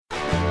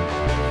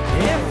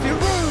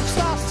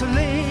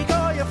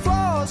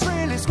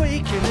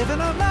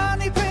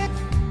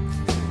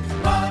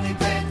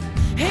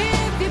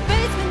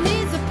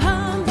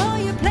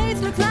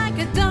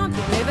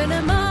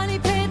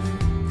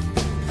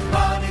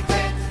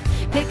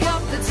Pick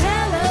up the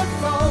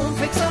telephone,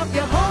 fix up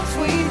your home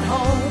sweet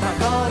home by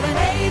calling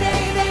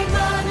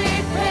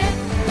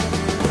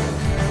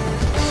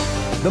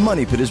 888-MONEY-PIT. The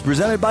Money Pit is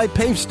presented by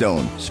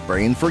Pavestone,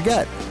 Spray and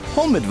Forget,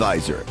 Home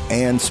Advisor,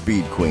 and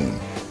Speed Queen.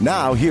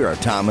 Now, here are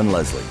Tom and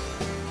Leslie.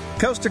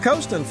 Coast to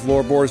coast and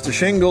floorboards to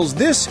shingles,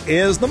 this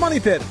is the Money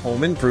Pit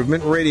Home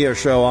Improvement Radio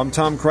Show. I'm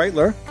Tom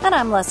Kreitler. And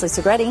I'm Leslie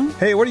Segretti.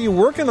 Hey, what are you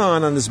working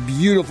on this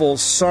beautiful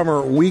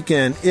summer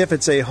weekend? If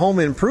it's a home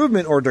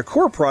improvement or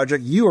decor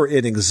project, you are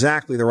in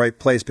exactly the right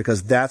place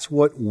because that's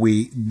what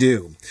we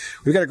do.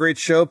 We've got a great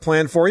show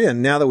planned for you,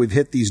 and now that we've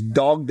hit these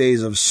dog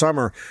days of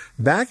summer,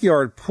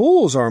 backyard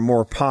pools are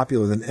more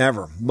popular than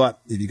ever.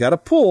 But if you got a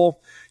pool,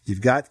 you've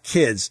got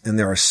kids, and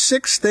there are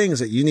 6 things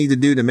that you need to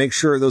do to make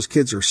sure those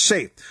kids are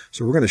safe.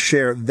 So we're going to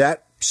share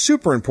that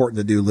super important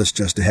to do list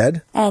just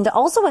ahead. And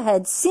also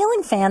ahead,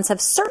 ceiling fans have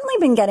certainly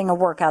been getting a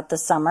workout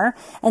this summer.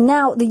 And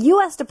now the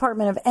U.S.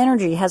 Department of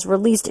Energy has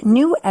released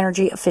new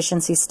energy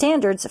efficiency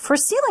standards for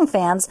ceiling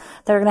fans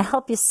that are going to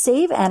help you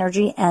save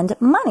energy and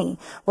money.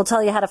 We'll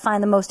tell you how to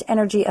find the most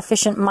energy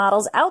efficient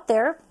models out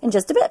there in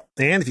just a bit.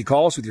 And if you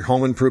call us with your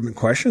home improvement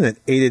question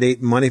at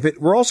 888-MONEY-PIT,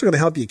 we're also going to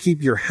help you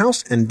keep your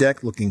house and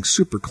deck looking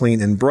super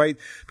clean and bright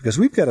because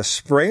we've got a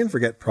spray and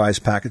forget prize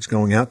package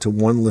going out to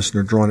one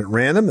listener drawn at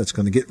random that's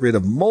going to get rid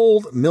of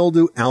mold,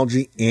 mildew,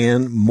 algae,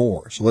 and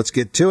more. So let's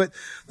get to it.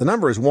 The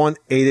number is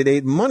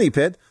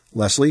 1-888-MONEY-PIT.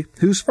 Leslie,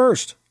 who's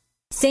first?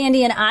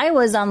 Sandy in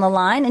Iowa's on the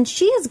line, and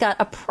she has got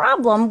a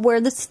problem where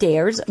the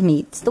stairs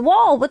meets the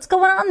wall. What's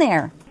going on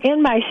there?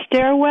 In my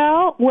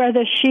stairwell, where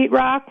the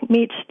sheetrock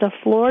meets the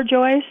floor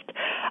joist,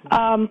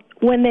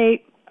 when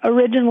they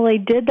originally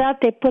did that,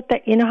 they put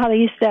that, you know how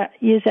they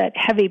use that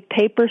heavy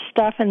paper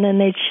stuff, and then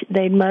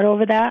they'd mud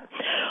over that?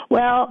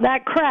 Well,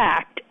 that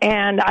cracked,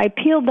 and I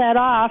peeled that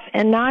off,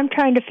 and now I'm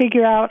trying to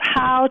figure out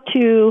how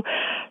to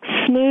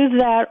smooth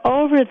that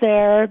over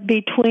there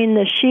between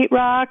the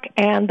sheetrock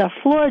and the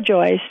floor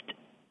joist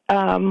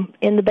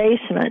in the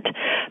basement,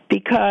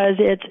 because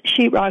it's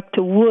sheetrock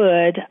to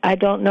wood. I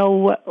don't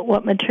know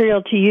what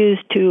material to use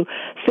to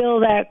fill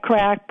that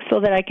crack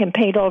so that I can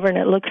paint over and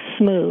it looks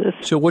smooth.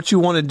 So what you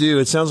want to do,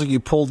 it sounds like you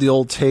pulled the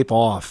old tape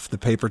off, the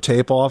paper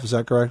tape off. Is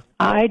that correct?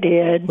 I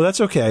did. Well, that's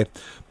okay,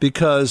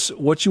 because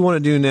what you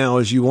want to do now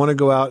is you want to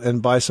go out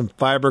and buy some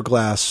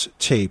fiberglass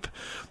tape.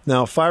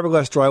 Now,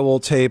 fiberglass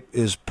drywall tape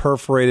is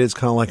perforated. It's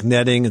kind of like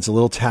netting. It's a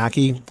little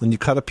tacky. And you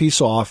cut a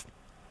piece off.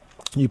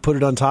 You put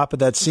it on top of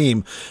that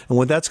seam, and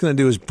what that's going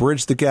to do is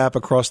bridge the gap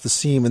across the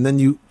seam, and then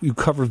you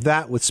cover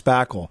that with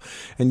spackle.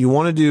 And you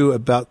want to do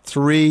about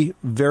 3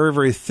 very,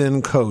 very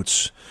thin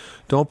coats.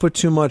 Don't put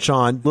too much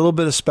on. A little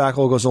bit of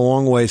spackle goes a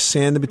long way.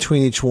 Sand in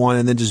between each one,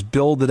 and then just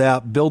build it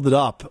up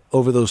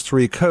over those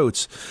 3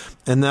 coats,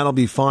 and that'll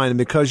be fine. And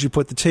because you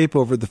put the tape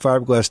over the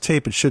fiberglass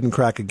tape, it shouldn't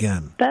crack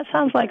again. That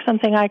sounds like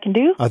something I can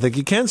do. I think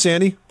you can,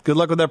 Sandy. Good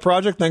luck with that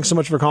project. Thanks so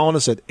much for calling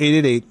us at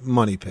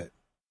 888-MONEY-PIT.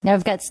 Now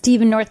we've got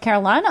Steve in North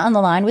Carolina on the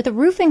line with a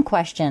roofing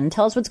question.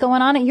 Tell us what's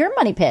going on at your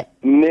Money Pit.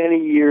 Many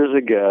years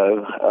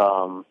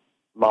ago,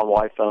 my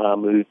wife and I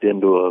moved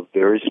into a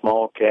very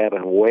small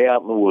cabin way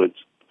out in the woods,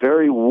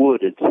 very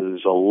wooded, so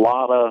there's a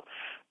lot of,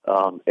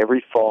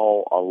 every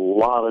fall, a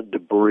lot of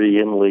debris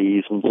and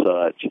leaves and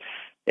such.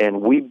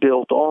 And we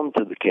built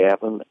onto the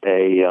cabin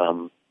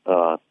a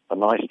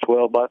nice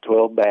 12 by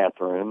 12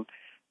 bathroom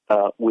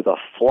with a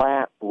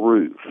flat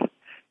roof.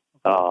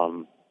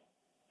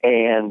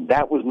 And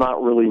that was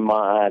not really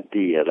my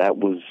idea. That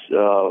was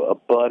a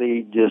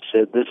buddy just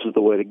said, this is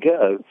the way to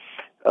go.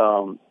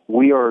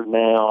 We are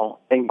now,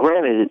 and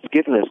granted, it's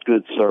given us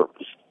good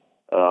service.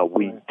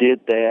 We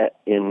did that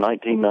in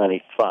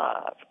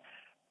 1995.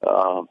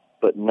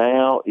 But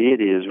now it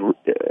is,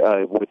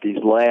 with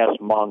these last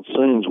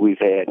monsoons we've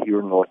had here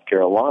in North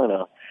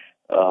Carolina,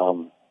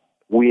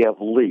 we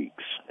have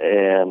leaks.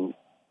 And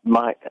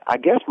I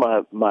guess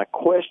my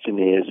question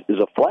is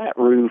a flat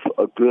roof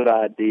a good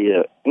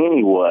idea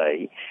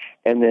anyway?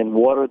 And then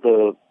what are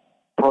the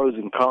pros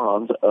and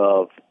cons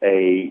of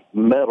a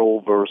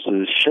metal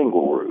versus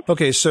shingle roof?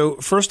 Okay, so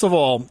first of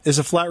all, is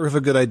a flat roof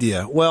a good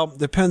idea? Well,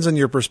 depends on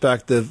your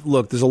perspective.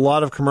 Look, there's a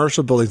lot of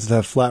commercial buildings that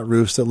have flat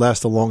roofs that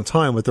last a long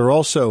time, but they're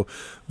also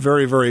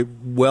very, very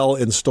well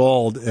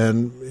installed,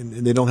 and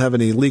they don't have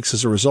any leaks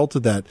as a result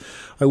of that.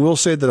 I will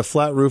say that a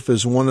flat roof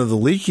is one of the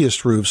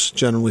leakiest roofs,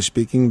 generally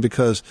speaking,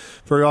 because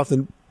very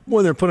often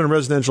when they're put in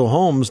residential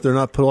homes, they're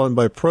not put on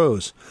by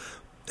pros.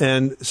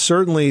 And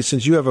certainly,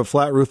 since you have a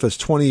flat roof that's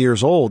 20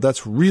 years old,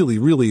 that's really,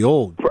 really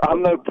old.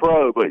 I'm no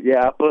pro, but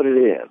yeah, I put it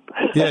in.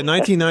 Yeah,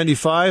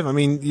 1995. I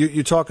mean,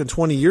 you're talking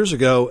 20 years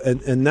ago,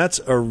 and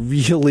that's a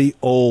really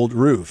old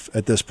roof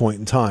at this point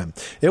in time.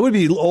 It would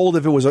be old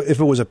if it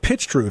was a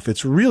pitched roof.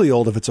 It's really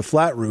old if it's a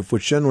flat roof,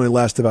 which generally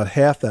lasts about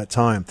half that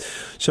time.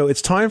 So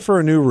it's time for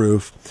a new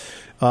roof.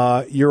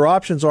 Your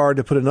options are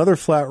to put another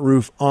flat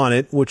roof on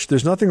it, which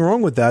there's nothing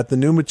wrong with that. The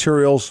new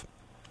materials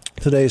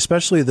today,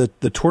 especially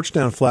the torch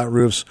down flat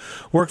roofs,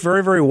 work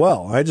very, very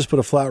well. I just put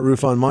a flat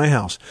roof on my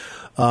house.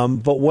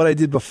 But what I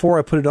did before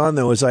I put it on,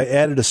 though, is I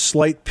added a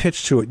slight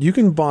pitch to it. You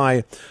can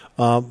buy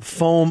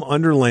foam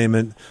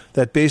underlayment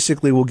that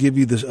basically will give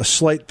you a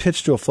slight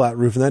pitch to a flat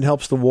roof, and that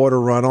helps the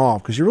water run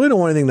off, because you really don't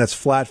want anything that's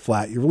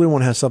flat. You really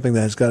want to have something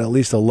that's got at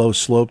least a low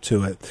slope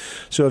to it.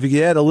 So if you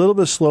can add a little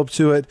bit of slope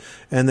to it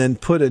and then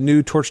put a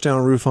new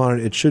torch-down roof on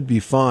it, it should be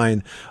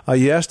fine.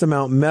 You asked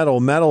about metal.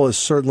 Metal is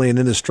certainly an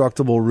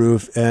indestructible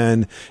roof,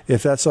 and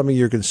if that's something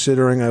you're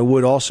considering, I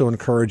would also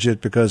encourage it,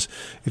 because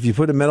if you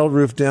put a metal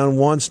roof down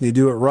once and you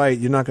do it right,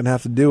 you're not going to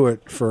have to do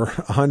it for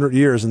 100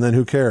 years, and then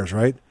who cares,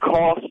 right?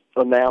 Cost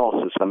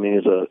analysis. I mean,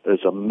 is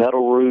a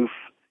metal roof,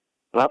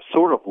 and I've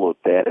sort of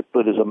looked at it,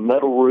 but is a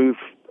metal roof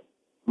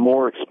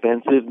more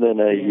expensive than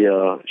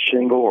a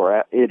shingle?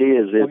 Or it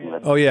is, isn't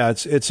it? Oh yeah,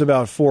 it's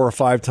about 4 or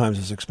 5 times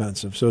as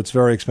expensive. So it's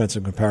very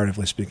expensive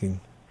comparatively speaking.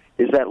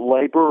 Is that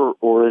labor,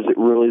 or is it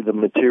really the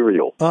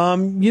material?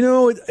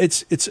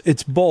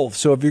 It's both.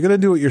 So if you're going to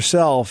do it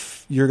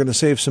yourself, you're going to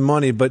save some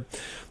money, but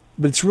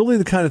it's really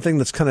the kind of thing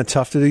that's kind of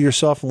tough to do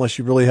yourself unless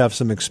you really have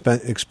some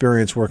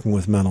experience working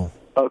with metal.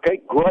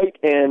 Okay, great.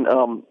 And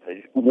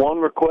one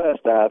request,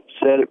 I've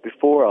said it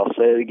before, I'll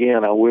say it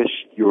again. I wish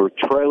your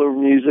trailer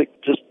music,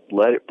 just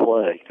let it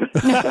play.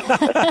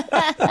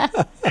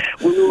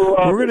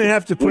 We're going to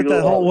have to put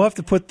we'll have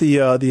to put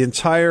the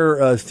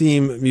entire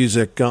theme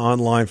music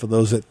online for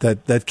those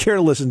that care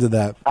to listen to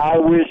that. I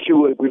wish you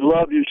would. We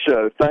love your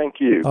show. Thank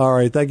you. All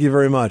right. Thank you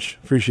very much.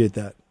 Appreciate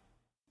that.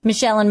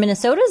 Michelle in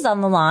Minnesota is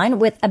on the line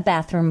with a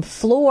bathroom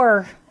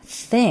floor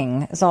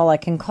thing, is all I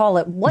can call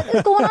it. What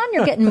is going on?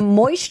 You're getting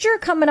moisture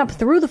coming up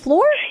through the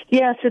floor?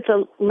 Yes, it's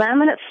a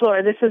laminate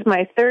floor. This is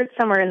my third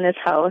summer in this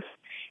house,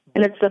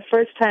 and it's the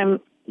first time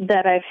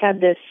that I've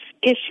had this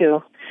issue.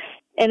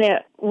 And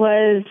it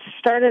was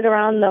started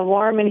around the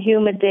warm and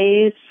humid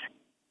days.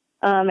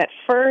 At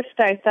first,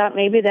 I thought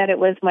maybe that it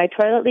was my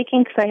toilet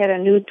leaking, because I had a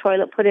new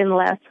toilet put in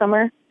last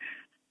summer.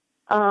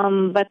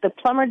 But the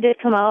plumber did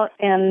come out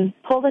and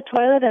pull the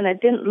toilet, and it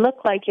didn't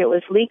look like it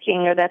was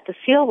leaking or that the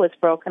seal was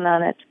broken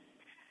on it.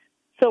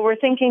 So we're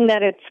thinking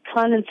that it's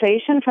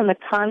condensation from the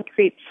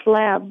concrete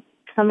slab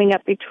coming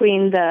up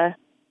between the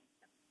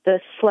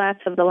slats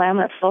of the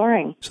laminate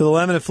flooring. So the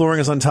laminate flooring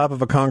is on top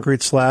of a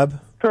concrete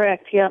slab?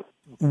 Correct, yep.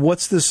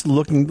 What's this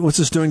doing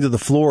to the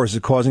floor? Is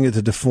it causing it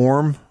to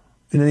deform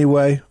in any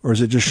way, or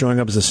is it just showing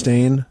up as a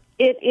stain?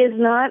 It is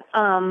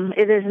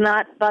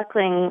not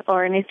buckling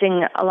or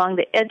anything along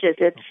the edges.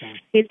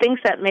 He thinks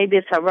that maybe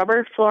it's a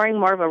rubber flooring,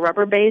 more of a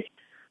rubber-based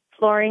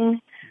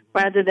flooring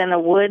rather than a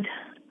wood.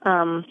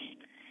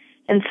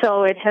 And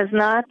so it has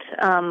not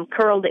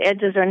curled the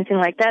edges or anything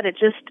like that. It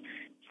just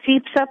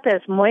seeps up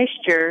as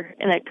moisture,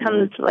 and it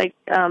comes like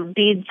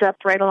beads up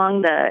right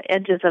along the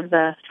edges of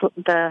the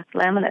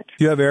laminate.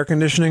 Do you have air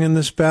conditioning in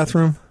this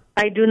bathroom?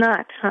 I do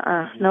not.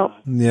 Nope.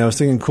 Yeah, I was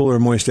thinking cooler,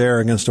 moist air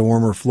against a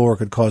warmer floor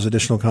could cause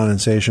additional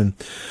condensation.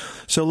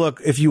 So look,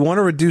 if you want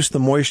to reduce the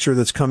moisture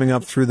that's coming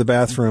up through the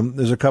bathroom,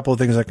 there's a couple of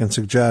things I can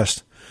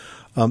suggest.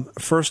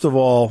 First of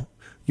all,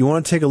 you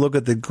want to take a look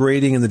at the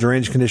grading and the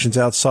drainage conditions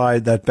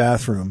outside that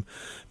bathroom,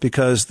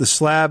 because the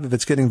slab, if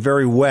it's getting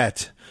very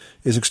wet,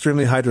 is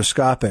extremely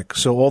hydroscopic.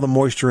 So all the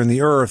moisture in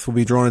the earth will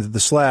be drawn into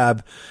the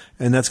slab,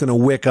 and that's going to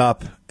wick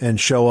up and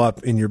show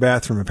up in your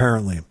bathroom,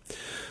 apparently.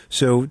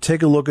 So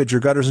take a look at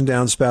your gutters and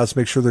downspouts,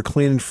 make sure they're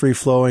clean and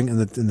free-flowing,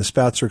 and the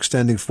spouts are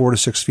extending 4 to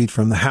 6 feet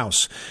from the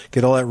house.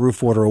 Get all that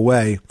roof water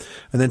away.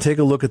 And then take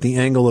a look at the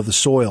angle of the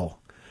soil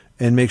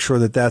and make sure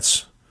that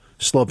that's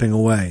sloping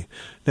away.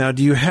 Now,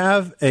 do you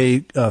have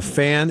a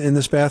fan in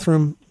this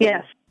bathroom?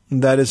 Yes.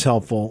 That is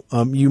helpful.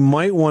 You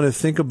might want to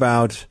think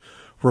about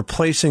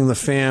replacing the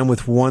fan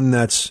with one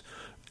that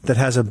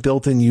has a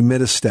built-in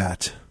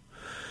humidistat,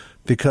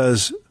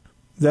 because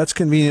that's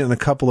convenient on a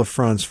couple of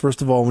fronts.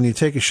 First of all, when you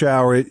take a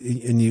shower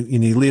and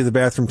you leave the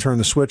bathroom, turn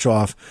the switch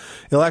off,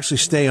 it'll actually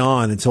stay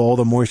on until all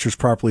the moisture is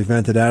properly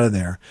vented out of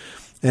there.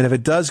 And if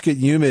it does get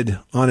humid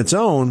on its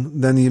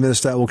own, then the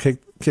humidistat will kick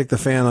the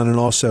fan on and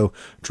also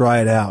dry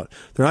it out.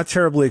 They're not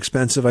terribly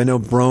expensive. I know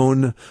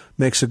Broan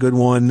makes a good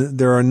one.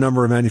 There are a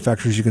number of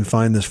manufacturers you can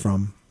find this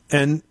from.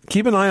 And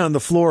keep an eye on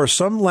the floor.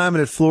 Some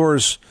laminate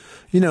floors,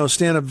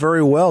 stand up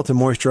very well to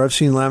moisture. I've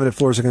seen laminate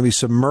floors that can be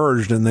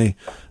submerged and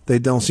they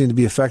don't seem to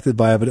be affected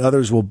by it, but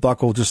others will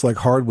buckle just like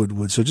hardwood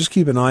would. So just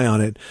keep an eye on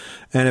it.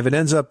 And if it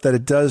ends up that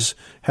it does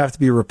have to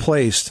be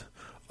replaced,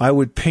 I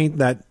would paint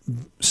that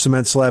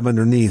cement slab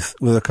underneath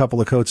with a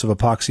couple of coats of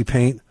epoxy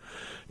paint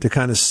to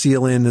kind of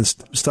seal in and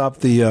stop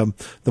the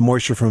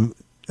moisture from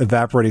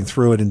evaporating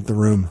through it into the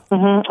room.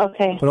 Mm-hmm.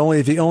 Okay. But only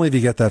if you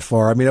get that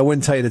far. I mean, I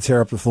wouldn't tell you to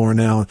tear up the floor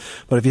now,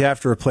 but if you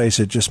have to replace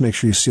it, just make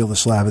sure you seal the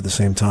slab at the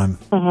same time.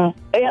 Mm-hmm.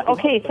 Yeah,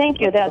 okay,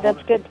 thank you.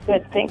 That's good.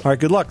 Thanks. All right,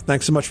 good luck.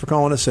 Thanks so much for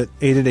calling us at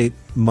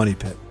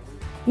 888-MONEY-PIT.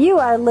 You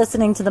are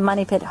listening to the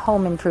Money Pit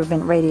Home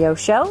Improvement Radio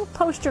Show.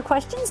 Post your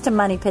questions to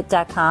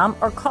MoneyPit.com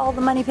or call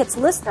the Money Pit's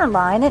listener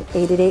line at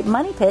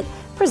 888-MONEY-PIT,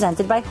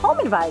 presented by Home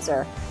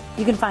Advisor.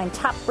 You can find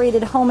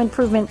top-rated home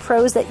improvement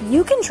pros that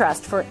you can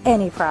trust for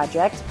any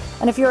project.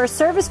 And if you're a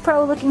service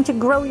pro looking to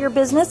grow your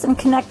business and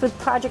connect with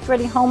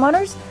project-ready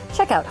homeowners,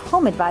 check out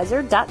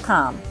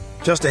HomeAdvisor.com.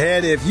 Just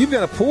ahead, if you've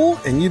got a pool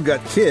and you've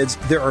got kids,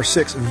 there are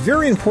 6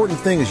 very important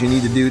things you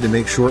need to do to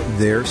make sure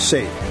they're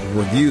safe.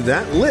 We'll review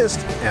that list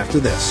after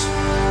this.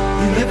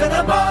 You live in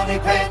a money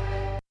pit.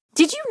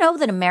 Did you know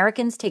that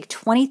Americans take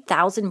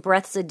 20,000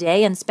 breaths a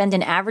day and spend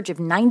an average of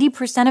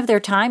 90% of their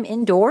time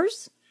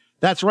indoors?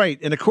 That's right.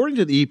 And according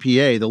to the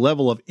EPA, the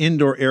level of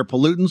indoor air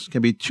pollutants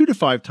can be 2 to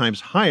 5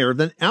 times higher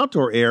than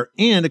outdoor air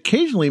and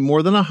occasionally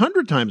more than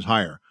 100 times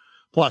higher.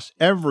 Plus,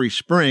 every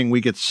spring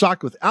we get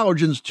socked with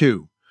allergens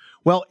too.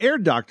 Well, Air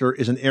Doctor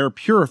is an air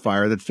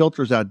purifier that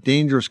filters out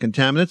dangerous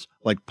contaminants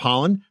like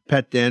pollen,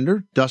 pet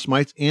dander, dust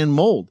mites, and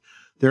mold.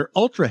 Their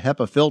Ultra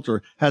HEPA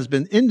filter has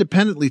been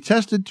independently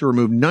tested to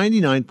remove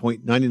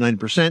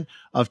 99.99%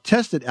 of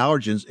tested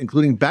allergens,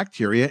 including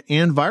bacteria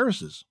and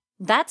viruses.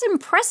 That's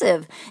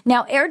impressive.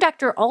 Now, Air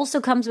Doctor also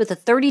comes with a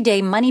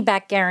 30-day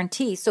money-back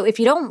guarantee, so if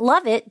you don't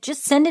love it,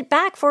 just send it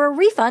back for a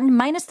refund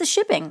minus the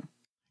shipping.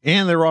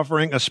 And they're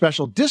offering a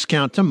special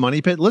discount to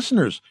Money Pit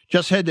listeners.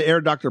 Just head to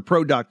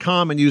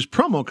airdoctorpro.com and use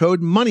promo code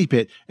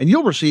MONEYPIT, and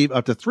you'll receive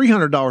up to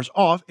 $300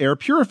 off air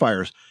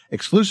purifiers.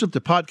 Exclusive to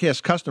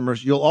podcast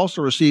customers, you'll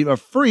also receive a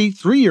free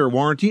 3-year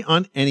warranty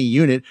on any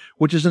unit,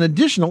 which is an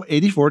additional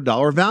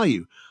 $84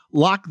 value.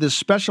 Lock this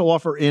special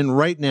offer in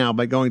right now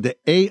by going to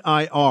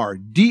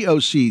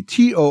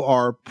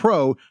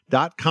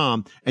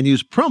airdoctorpro.com and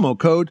use promo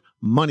code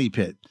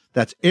MONEYPIT.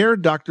 That's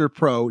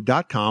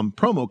airdoctorpro.com,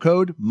 promo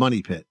code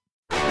MONEYPIT.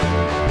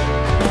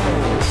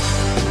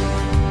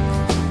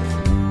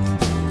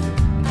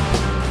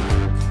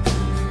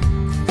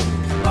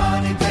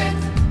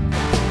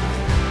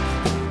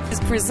 Is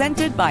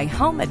presented by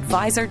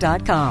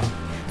HomeAdvisor.com.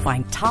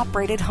 Find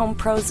top-rated home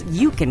pros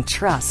you can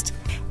trust.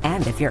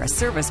 And if you're a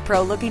service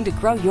pro looking to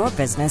grow your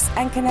business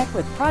and connect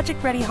with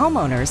project-ready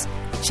homeowners,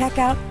 check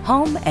out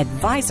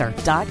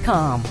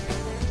HomeAdvisor.com.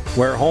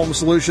 Where home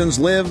solutions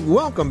live,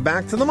 welcome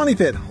back to the Money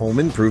Pit Home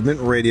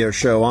Improvement Radio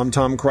Show. I'm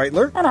Tom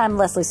Kreitler. And I'm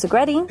Leslie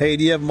Segretti. Hey,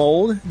 do you have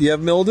mold? Do you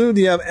have mildew? Do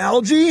you have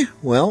algae?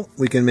 Well,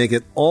 we can make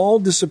it all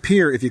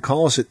disappear if you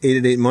call us at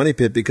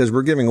 888-MONEY-PIT, because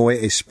we're giving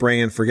away a spray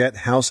and forget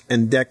house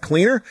and deck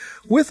cleaner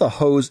with a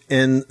hose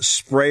and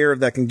sprayer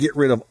that can get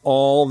rid of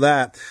all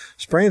that.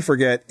 Spray and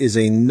forget is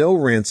a no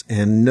rinse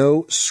and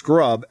no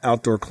scrub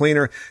outdoor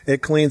cleaner.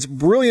 It cleans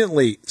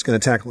brilliantly. It's going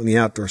to tackle any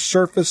outdoor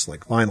surface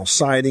like vinyl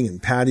siding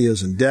and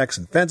patios and decks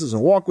and fences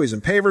and walkways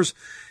and pavers.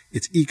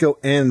 It's eco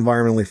and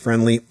environmentally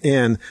friendly,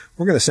 and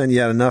we're going to send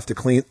you out enough to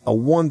clean a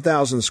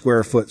 1,000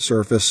 square foot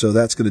surface, so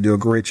that's going to do a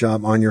great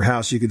job on your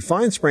house. You can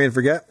find Spray and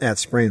Forget at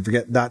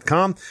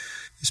sprayandforget.com.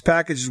 This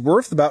package is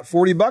worth about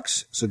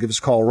 $40, so give us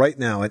a call right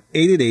now at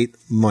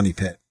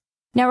 888-MONEY-PIT.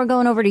 Now we're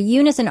going over to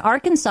Eunice in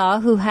Arkansas,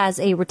 who has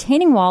a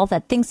retaining wall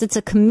that thinks it's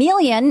a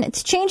chameleon.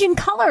 It's changing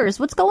colors.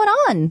 What's going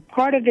on?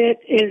 Part of it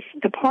is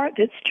the part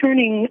that's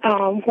turning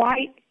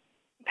white,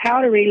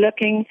 powdery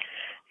looking,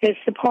 is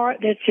the part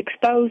that's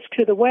exposed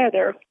to the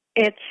weather.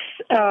 It's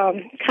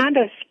kind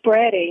of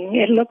spreading.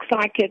 It looks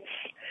like it's,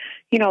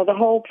 the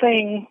whole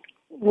thing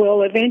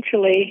will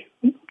eventually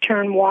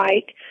turn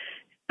white.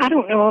 I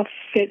don't know if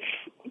it's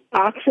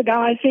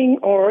oxidizing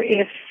or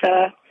if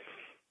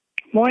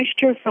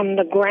moisture from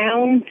the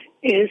ground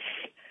is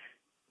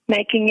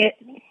making it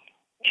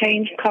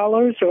change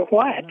colors or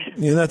what.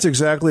 Yeah, that's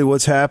exactly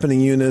what's happening,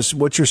 Eunice.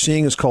 What you're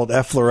seeing is called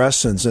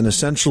efflorescence, and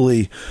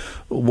essentially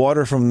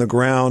water from the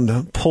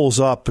ground pulls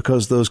up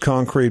because those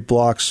concrete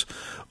blocks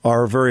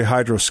are very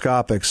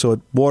hydroscopic.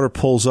 So water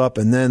pulls up,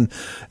 and then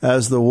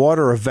as the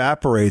water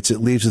evaporates,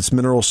 it leaves its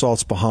mineral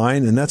salts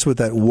behind, and that's what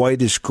that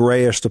whitish,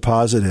 grayish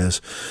deposit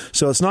is.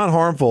 So it's not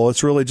harmful.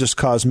 It's really just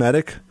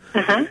cosmetic.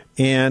 Uh-huh.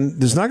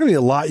 And there's not going to be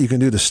a lot you can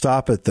do to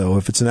stop it, though.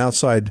 If it's an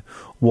outside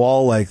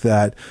wall like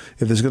that,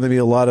 if there's going to be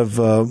a lot of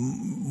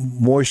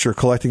moisture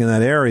collecting in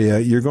that area,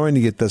 you're going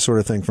to get that sort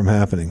of thing from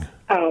happening.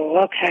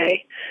 Oh,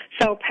 okay.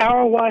 So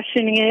power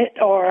washing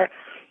it or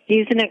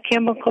using a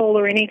chemical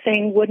or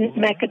anything wouldn't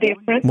make a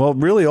difference? Well,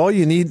 really, all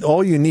you need,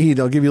 I'll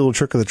give you a little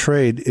trick of the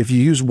trade. If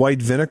you use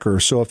white vinegar,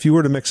 so if you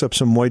were to mix up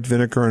some white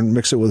vinegar and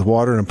mix it with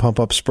water and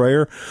pump up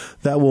sprayer,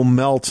 that will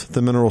melt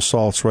the mineral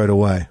salts right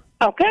away.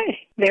 Okay,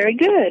 very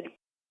good.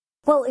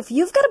 Well, if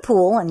you've got a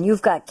pool and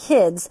you've got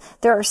kids,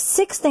 there are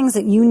 6 things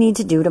that you need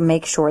to do to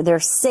make sure they're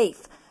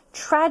safe.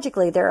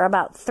 Tragically, there are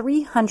about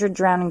 300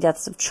 drowning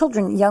deaths of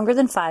children younger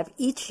than 5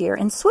 each year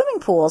in swimming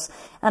pools,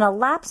 and a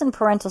lapse in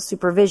parental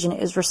supervision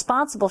is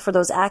responsible for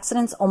those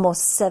accidents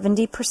almost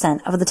 70%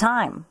 of the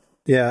time.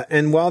 Yeah,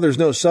 and while there's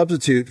no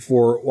substitute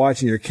for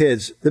watching your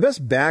kids, the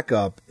best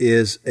backup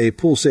is a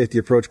pool safety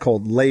approach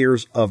called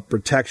layers of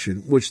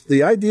protection, which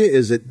the idea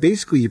is that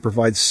basically you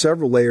provide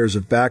several layers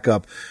of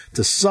backup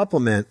to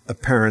supplement a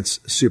parent's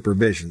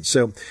supervision.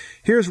 So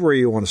here's where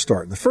you want to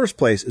start. The first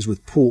place is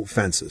with pool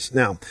fences.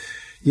 Now,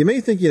 you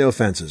may think you know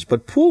fences,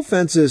 but pool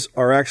fences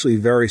are actually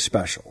very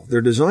special.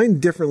 They're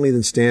designed differently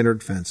than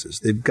standard fences.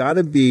 They've got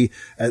to be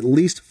at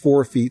least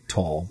 4 feet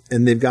tall,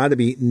 and they've got to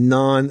be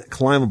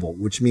non-climbable,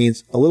 which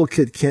means a little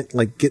kid can't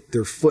get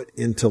their foot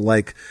into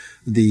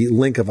the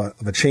link of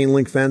a chain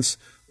link fence.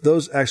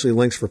 those actually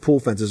links for pool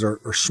fences are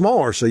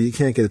smaller, so you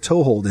can't get a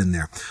toe hold in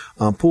there.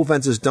 Pool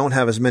fences don't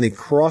have as many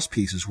cross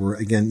pieces where,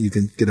 again, you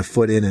can get a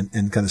foot in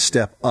and kind of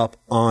step up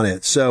on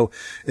it. So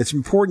it's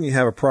important you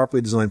have a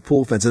properly designed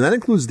pool fence, and that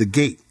includes the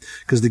gate,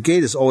 because the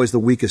gate is always the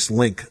weakest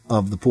link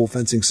of the pool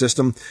fencing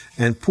system,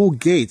 and pool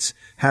gates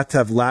have to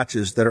have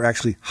latches that are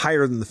actually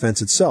higher than the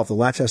fence itself. The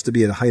latch has to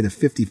be at a height of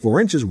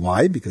 54 inches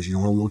wide because you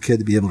don't want a little kid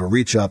to be able to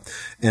reach up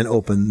and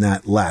open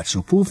that latch.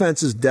 So pool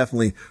fence is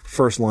definitely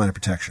first line of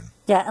protection.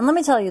 Yeah, and let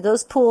me tell you,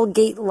 those pool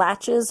gate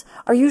latches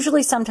are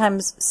usually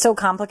sometimes so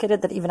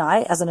complicated that even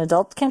I, as an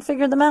adult, can't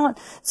figure them out.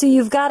 So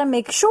you've got to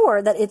make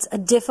sure that it's a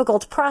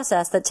difficult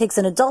process that takes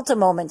an adult a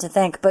moment to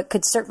think, but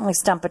could certainly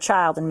stump a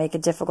child and make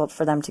it difficult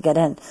for them to get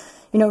in.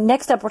 You know,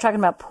 next up, we're talking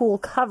about pool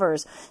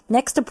covers.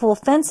 Next to pool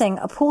fencing,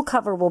 a pool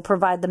cover will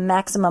provide the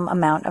maximum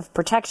amount of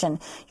protection.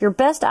 Your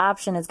best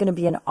option is going to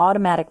be an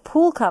automatic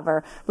pool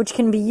cover, which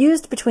can be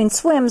used between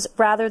swims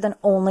rather than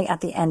only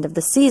at the end of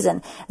the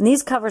season. And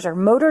these covers are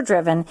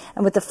motor-driven,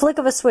 and with the flick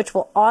of a switch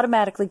will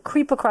automatically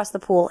creep across the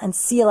pool and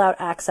seal out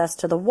access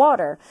to the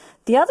water.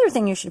 The other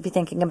thing you should be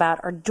thinking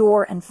about are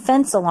door and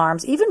fence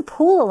alarms, even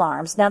pool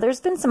alarms. Now, there's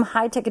been some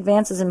high-tech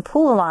advances in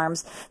pool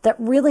alarms that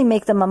really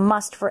make them a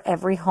must for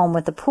every home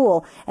with a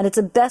pool. And it's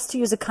best to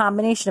use a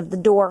combination of the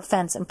door,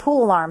 fence, and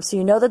pool alarm. So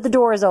you know that the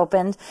door is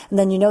opened, and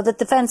then you know that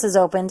the fence is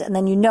opened, and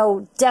then you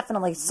know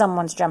definitely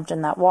someone's jumped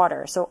in that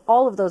water. So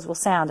all of those will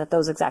sound at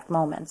those exact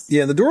moments.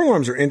 Yeah, the door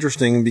alarms are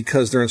interesting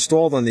because they're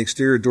installed on the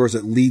exterior doors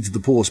that lead to the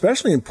pool.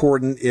 Especially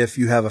important if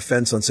you have a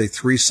fence on, say,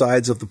 3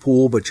 sides of the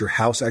pool, but your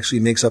house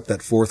actually makes up that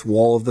 4th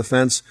wall of the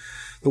fence.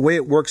 The way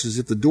it works is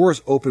if the door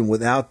is open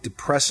without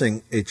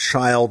depressing a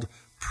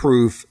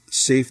child-proof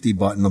safety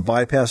button, a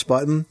bypass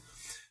button,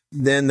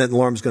 then that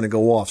alarm is going to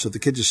go off. So if the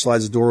kid just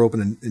slides the door open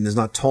and is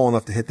not tall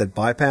enough to hit that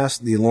bypass,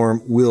 the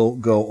alarm will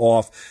go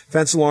off.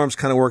 Fence alarms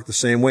kind of work the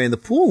same way. And the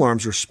pool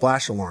alarms are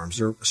splash alarms.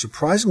 They're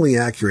surprisingly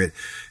accurate.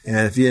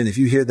 And if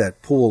you hear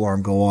that pool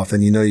alarm go off,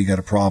 then you know you got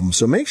a problem.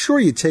 So make sure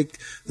you take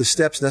the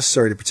steps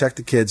necessary to protect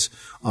the kids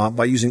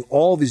by using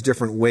all these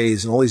different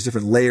ways and all these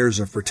different layers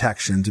of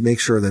protection to make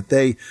sure that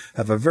they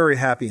have a very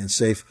happy and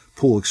safe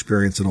pool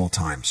experience at all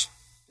times.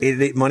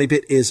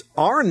 888-MONEY-PIT is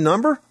our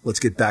number. Let's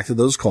get back to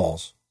those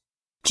calls.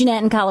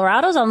 Jeanette in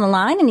Colorado's on the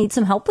line and needs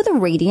some help with a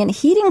radiant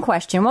heating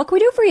question. What can we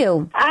do for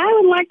you? I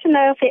would like to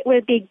know if it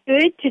would be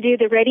good to do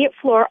the radiant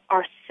floor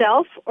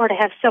ourselves or to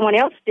have someone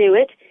else do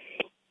it.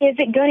 Is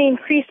it going to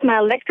increase my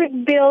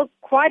electric bill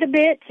quite a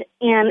bit?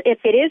 And if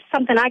it is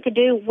something I could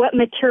do, what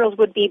materials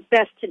would be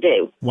best to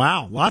do?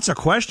 Wow, lots of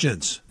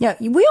questions. Yeah,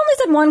 we only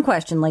said one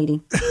question,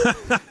 lady.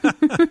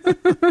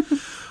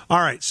 All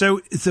right,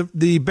 so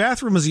the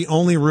bathroom is the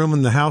only room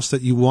in the house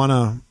that you want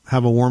to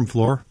have a warm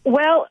floor?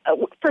 Well,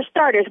 for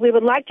starters, we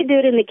would like to do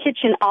it in the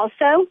kitchen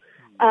also,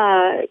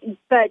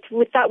 but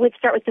we thought we'd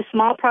start with the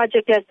small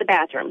project as the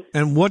bathroom.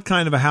 And what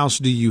kind of a house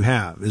do you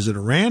have? Is it a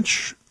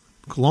ranch,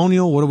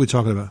 colonial? What are we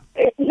talking about?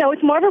 No,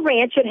 it's more of a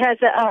ranch. It has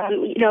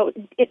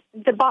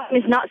the bottom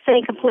is not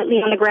sitting completely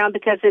on the ground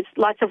because it's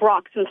lots of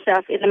rocks and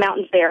stuff in the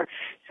mountains there.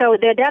 So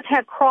it does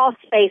have crawl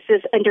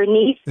spaces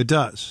underneath. It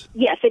does?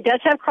 Yes, it does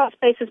have crawl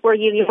spaces where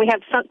we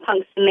have sump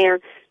punks in there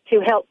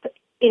to help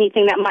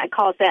anything that might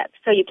cause that.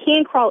 So you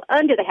can crawl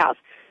under the house,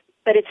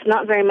 but it's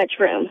not very much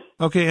room.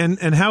 Okay,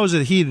 and how is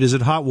it heated? Is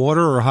it hot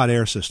water or a hot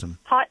air system?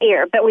 Hot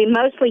air, but we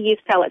mostly use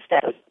pellet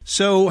stoves.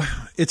 So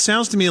it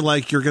sounds to me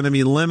like you're going to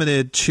be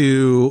limited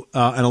to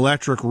an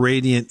electric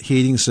radiant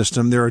heating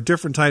system. There are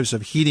different types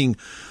of heating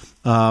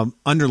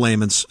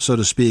underlayments, so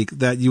to speak,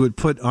 that you would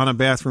put on a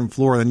bathroom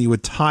floor and you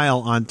would tile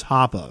on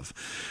top of.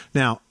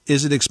 Now,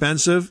 is it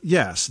expensive?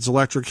 Yes, it's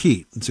electric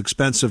heat. It's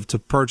expensive to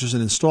purchase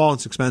and install.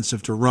 It's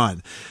expensive to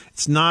run.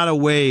 It's not a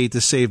way to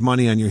save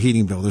money on your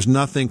heating bill. There's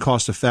nothing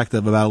cost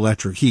effective about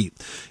electric heat.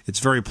 It's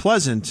very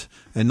pleasant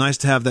and nice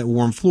to have that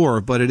warm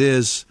floor, but it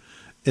is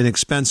an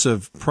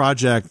expensive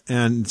project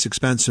and it's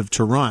expensive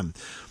to run.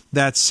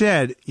 That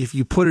said, if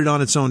you put it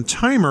on its own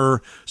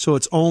timer, so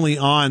it's only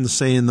on,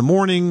 say, in the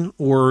morning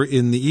or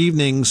in the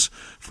evenings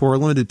for a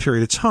limited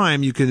period of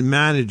time, you can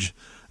manage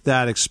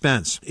that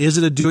expense. Is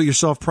it a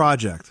do-it-yourself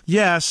project?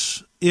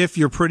 Yes, if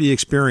you're pretty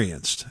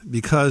experienced,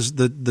 because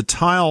the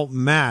tile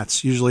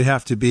mats usually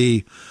have to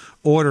be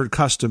ordered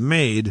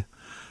custom-made,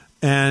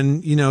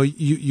 and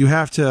you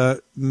have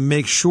to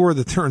make sure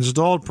that they're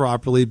installed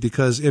properly,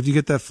 because if you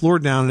get that floor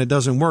down and it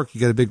doesn't work, you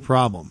get a big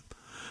problem.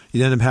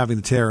 You end up having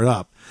to tear it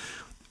up.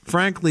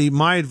 Frankly,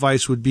 my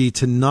advice would be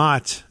to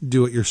not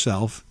do it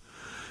yourself,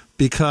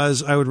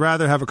 because I would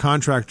rather have a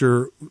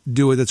contractor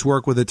do it that's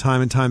worked with it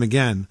time and time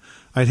again.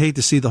 I'd hate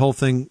to see the whole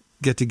thing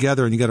get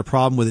together and you got a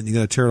problem with it and you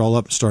got to tear it all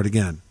up and start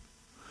again.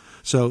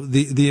 So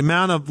the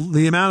amount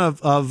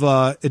of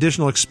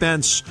additional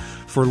expense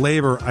for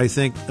labor, I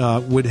think,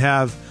 would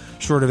have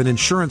sort of an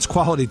insurance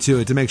quality to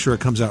it to make sure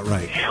it comes out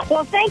right.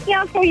 Well, thank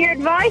y'all for your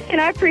advice,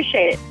 and I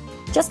appreciate it.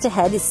 Just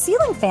ahead,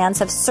 ceiling fans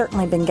have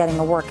certainly been getting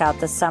a workout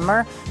this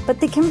summer,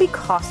 but they can be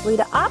costly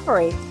to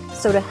operate.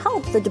 So to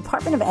help, the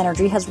Department of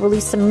Energy has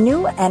released some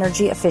new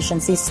energy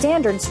efficiency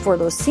standards for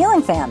those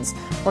ceiling fans.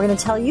 We're going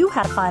to tell you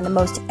how to find the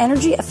most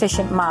energy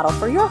efficient model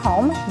for your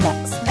home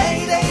next.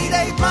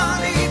 888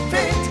 Money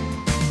Pit.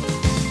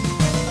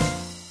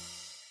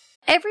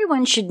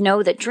 Everyone should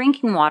know that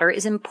drinking water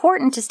is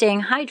important to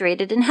staying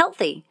hydrated and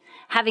healthy.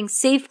 Having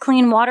safe,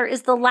 clean water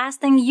is the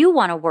last thing you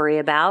want to worry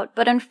about,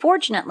 but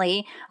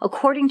unfortunately,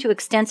 according to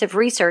extensive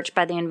research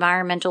by the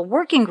Environmental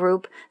Working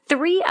Group,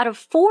 3 out of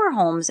 4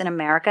 homes in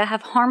America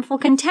have harmful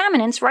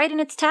contaminants right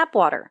in its tap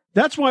water.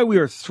 That's why we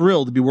are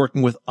thrilled to be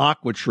working with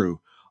AquaTrue.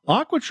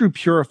 AquaTrue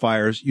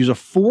purifiers use a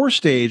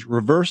 4-stage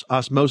reverse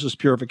osmosis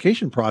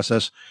purification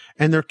process,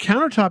 and their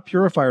countertop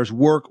purifiers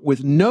work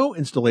with no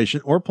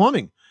installation or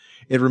plumbing.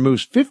 It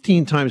removes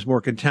 15 times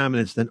more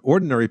contaminants than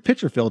ordinary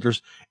pitcher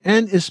filters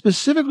and is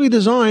specifically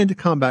designed to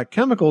combat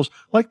chemicals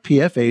like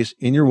PFAS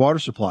in your water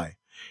supply.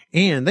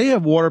 And they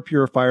have water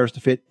purifiers to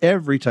fit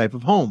every type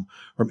of home,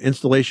 from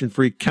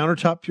installation-free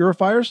countertop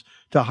purifiers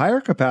to higher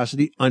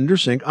capacity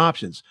under-sink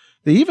options.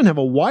 They even have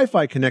a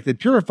Wi-Fi connected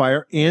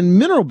purifier and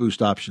mineral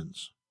boost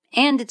options.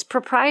 And its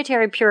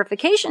proprietary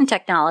purification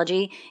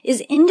technology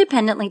is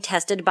independently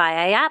tested by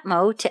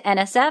IAPMO to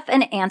NSF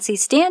and ANSI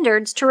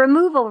standards to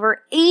remove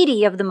over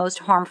 80 of the most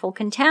harmful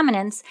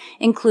contaminants,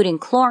 including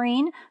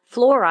chlorine,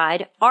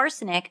 fluoride,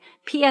 arsenic,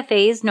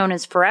 PFAS known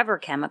as forever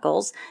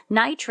chemicals,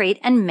 nitrate,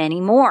 and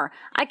many more.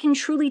 I can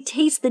truly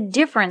taste the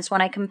difference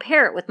when I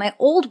compare it with my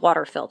old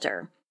water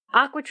filter.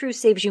 AquaTrue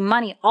saves you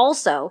money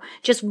also.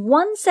 Just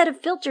one set of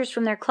filters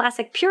from their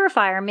classic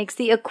purifier makes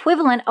the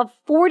equivalent of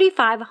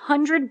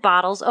 4,500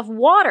 bottles of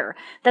water.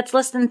 That's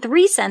less than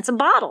 3 cents a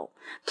bottle.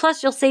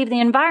 Plus, you'll save the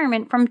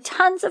environment from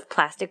tons of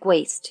plastic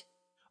waste.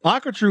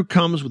 AquaTrue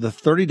comes with a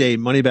 30-day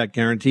money-back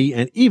guarantee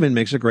and even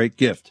makes a great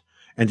gift.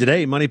 And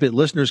today, Money Pit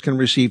listeners can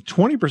receive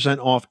 20%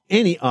 off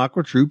any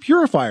AquaTrue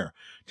purifier.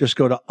 Just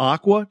go to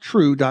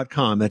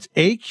aquatrue.com. That's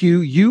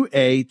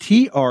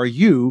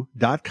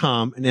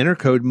AQUATRU.com and enter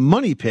code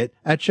MONEYPIT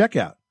at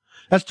checkout.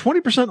 That's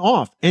 20%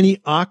 off any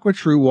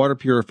AquaTrue water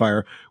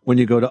purifier when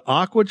you go to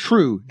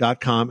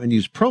aquatrue.com and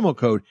use promo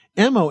code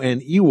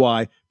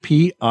MONEYPIT.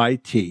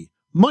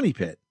 Money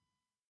Pit.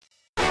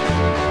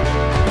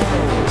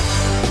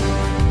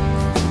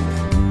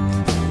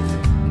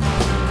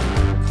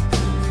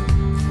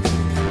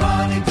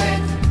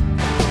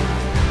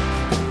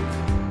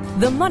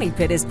 The Money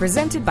Pit is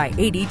presented by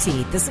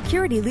ADT, the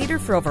security leader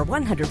for over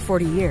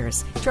 140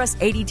 years. Trust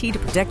ADT to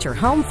protect your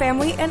home,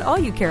 family, and all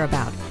you care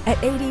about. At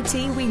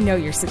ADT, we know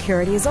your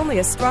security is only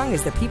as strong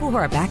as the people who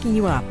are backing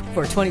you up.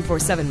 For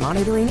 24/7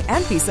 monitoring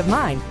and peace of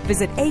mind,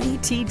 visit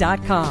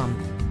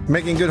ADT.com.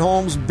 Making good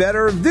homes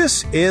better.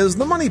 This is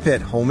the Money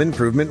Pit Home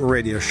Improvement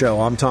Radio Show.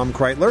 I'm Tom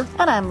Kreitler.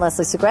 And I'm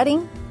Leslie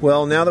Segretti.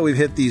 Well, now that we've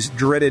hit these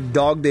dreaded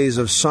dog days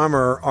of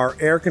summer, our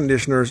air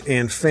conditioners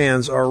and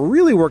fans are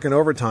really working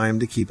overtime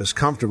to keep us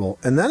comfortable.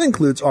 And that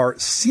includes our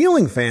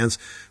ceiling fans,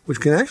 which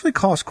can actually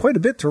cost quite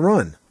a bit to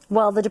run.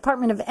 Well, the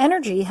Department of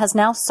Energy has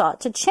now sought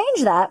to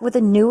change that with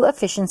a new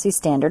efficiency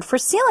standard for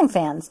ceiling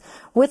fans.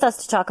 With us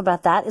to talk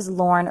about that is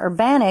Lauren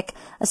Urbanek,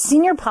 a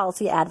senior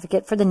policy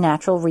advocate for the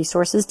Natural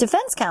Resources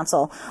Defense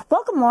Council.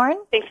 Welcome, Lauren.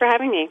 Thanks for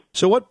having me.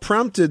 So what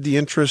prompted the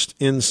interest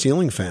in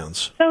ceiling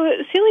fans? So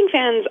ceiling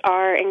fans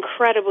are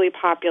incredibly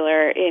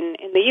popular in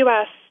the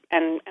U.S.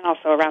 and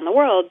also around the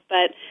world,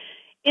 but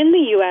in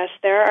the U.S.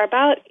 there are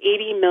about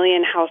 80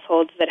 million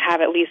households that have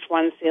at least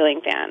one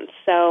ceiling fan.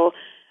 So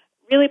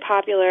really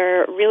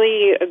popular,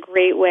 really a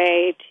great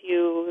way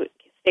to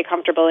stay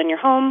comfortable in your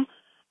home,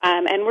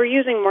 and we're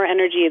using more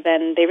energy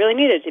than they really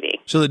needed to be.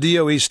 So the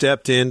DOE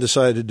stepped in,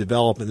 decided to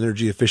develop an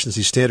energy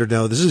efficiency standard.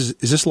 Now, is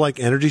this like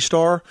Energy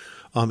Star?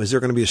 Is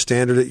there going to be a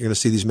standard that you're going to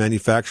see these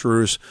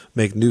manufacturers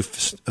make new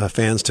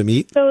fans to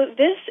meet? So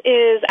this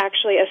is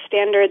actually a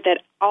standard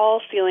that all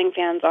ceiling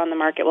fans on the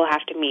market will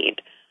have to meet.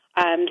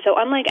 So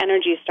unlike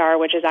Energy Star,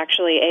 which is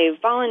actually a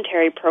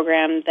voluntary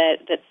program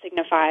that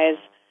signifies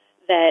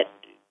that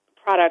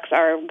products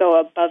go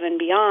above and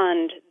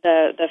beyond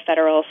the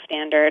federal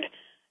standard,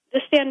 the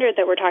standard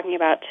that we're talking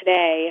about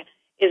today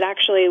is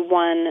actually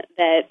one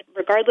that,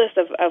 regardless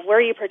of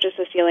where you purchase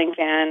a ceiling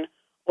fan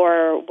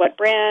or what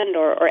brand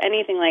or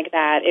anything like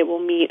that, it will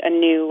meet a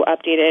new,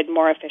 updated,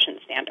 more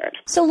efficient standard.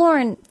 So,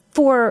 Lauren,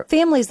 for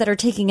families that are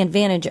taking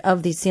advantage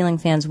of these ceiling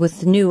fans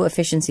with new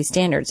efficiency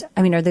standards,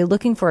 I mean, are they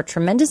looking for a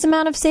tremendous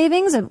amount of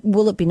savings?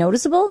 Will it be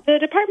noticeable? The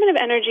Department of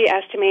Energy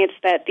estimates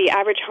that the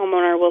average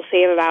homeowner will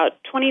save about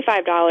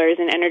 $25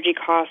 in energy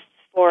costs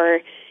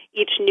for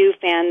each new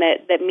fan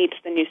that meets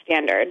the new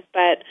standard.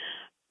 But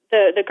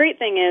the great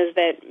thing is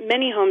that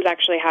many homes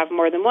actually have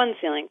more than one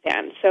ceiling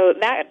fan. So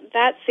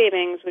that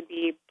savings would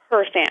be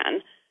per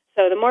fan.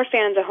 So the more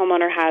fans a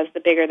homeowner has, the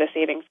bigger the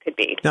savings could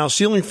be. Now,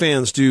 ceiling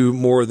fans do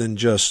more than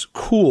just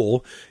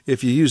cool.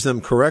 If you use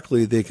them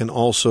correctly, they can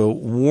also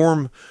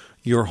warm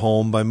your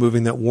home by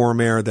moving that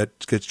warm air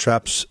that gets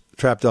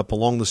trapped up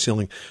along the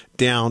ceiling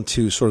down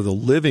to sort of the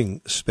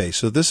living space.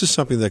 So this is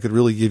something that could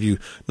really give you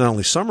not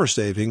only summer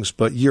savings,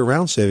 but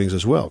year-round savings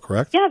as well,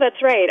 correct? Yeah,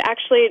 that's right.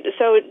 Actually,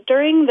 so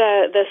during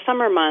the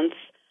summer months,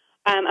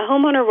 a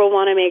homeowner will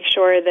want to make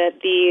sure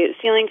that the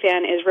ceiling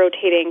fan is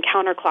rotating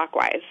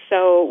counterclockwise.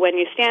 So when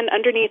you stand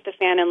underneath the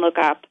fan and look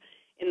up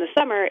in the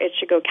summer, it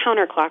should go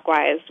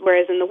counterclockwise,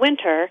 whereas in the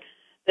winter,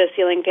 the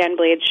ceiling fan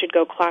blades should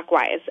go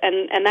clockwise.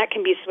 And that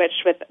can be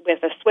switched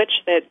with a switch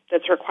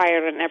that's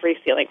required on every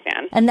ceiling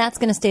fan. And that's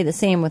going to stay the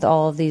same with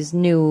all of these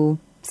new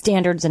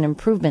standards and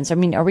improvements. I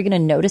mean, are we going to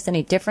notice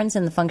any difference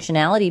in the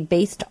functionality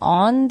based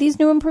on these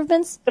new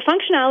improvements? The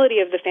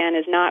functionality of the fan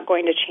is not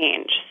going to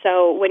change.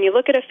 So when you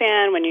look at a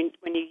fan, when you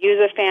use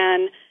a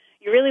fan,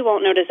 you really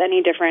won't notice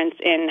any difference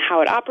in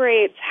how it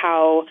operates,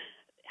 how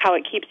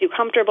it keeps you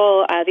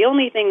comfortable. The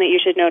only thing that you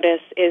should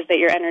notice is that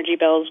your energy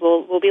bills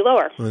will be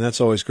lower. And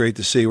that's always great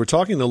to see. We're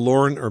talking to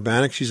Lauren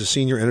Urbanek. She's a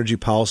senior energy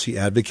policy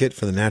advocate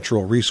for the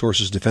Natural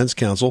Resources Defense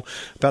Council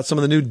about some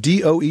of the new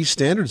DOE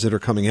standards that are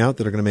coming out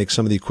that are going to make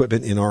some of the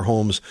equipment in our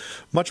homes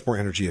much more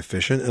energy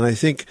efficient. And I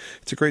think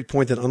it's a great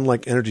point that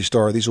unlike Energy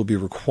Star, these will be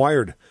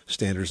required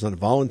standards, not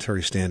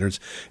voluntary standards.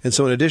 And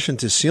so in addition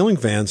to ceiling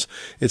fans,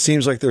 it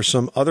seems like there's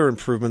some other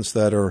improvements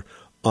that are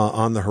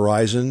on the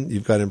horizon.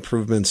 You've got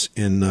improvements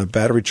in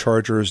battery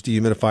chargers,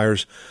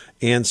 dehumidifiers,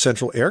 and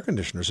central air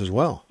conditioners as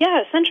well. Yeah,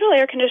 central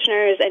air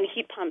conditioners and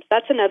heat pumps.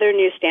 That's another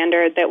new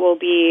standard that will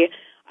be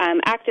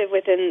active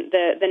within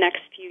the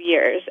next few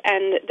years.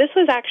 And this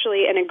was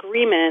actually an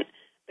agreement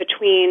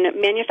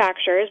between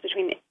manufacturers,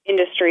 between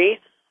industry,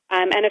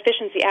 and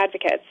efficiency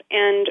advocates.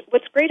 And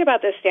what's great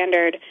about this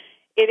standard,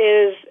 it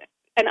is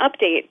an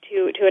update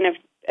to an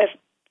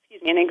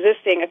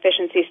existing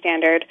efficiency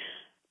standard,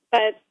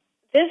 but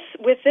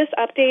with this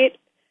update,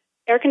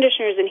 air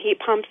conditioners and heat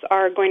pumps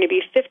are going to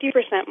be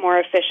 50% more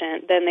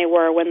efficient than they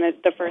were when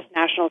the first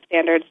national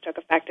standards took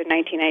effect in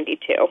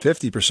 1992.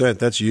 50%,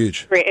 that's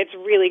huge. Great, it's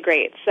really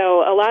great.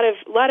 So a lot of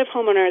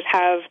homeowners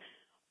have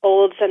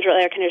old central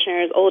air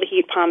conditioners, old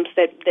heat pumps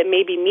that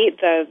maybe meet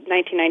the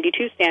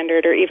 1992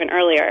 standard or even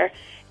earlier,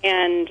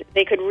 and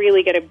they could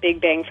really get a big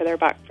bang for their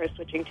buck for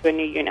switching to a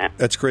new unit.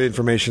 That's great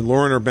information.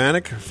 Lauren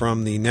Urbanek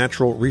from the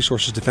Natural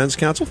Resources Defense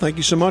Council, thank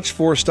you so much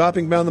for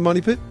stopping by the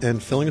Money Pit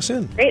and filling us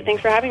in. Great,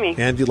 thanks for having me.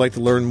 And if you'd like to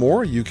learn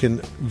more, you can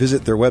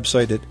visit their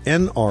website at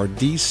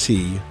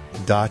nrdc.org.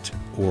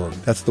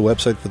 That's the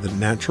website for the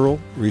Natural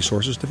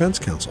Resources Defense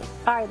Council.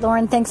 All right,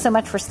 Lauren, thanks so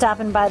much for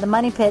stopping by the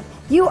Money Pit.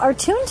 You are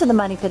tuned to the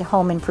Money Pit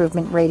Home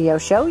Improvement Radio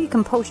Show. You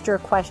can post your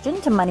question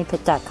to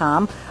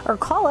moneypit.com or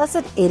call us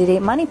at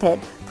 888-MONEY-PIT,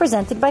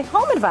 presented by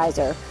Home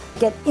Advisor.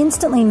 Get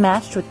instantly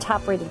matched with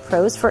top-rated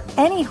pros for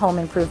any home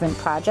improvement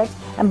project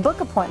and book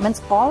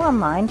appointments all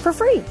online for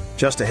free.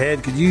 Just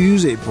ahead, could you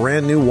use a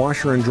brand new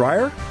washer and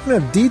dryer? We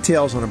have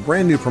details on a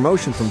brand new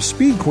promotion from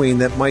Speed Queen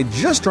that might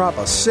just drop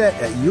a set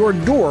at your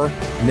door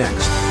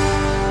next.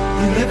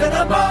 You live in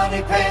a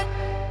money pit.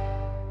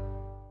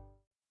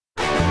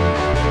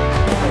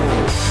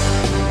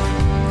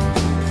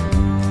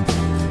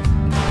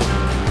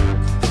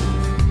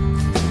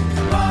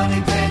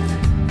 Money pit.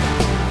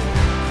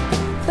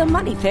 The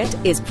Money Pit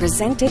is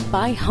presented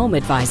by Home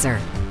Advisor.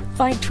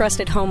 Find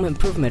trusted home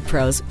improvement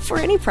pros for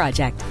any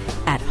project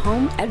at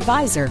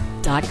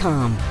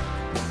homeadvisor.com.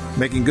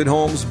 Making good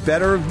homes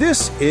better.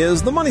 This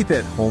is the Money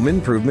Pit Home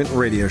Improvement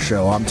Radio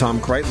Show. I'm Tom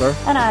Kreitler.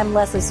 And I'm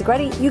Leslie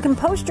Segretti. You can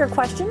post your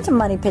question to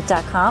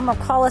moneypit.com or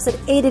call us at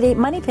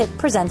 888-MONEY-PIT,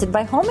 presented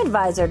by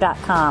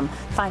homeadvisor.com.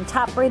 Find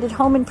top-rated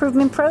home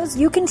improvement pros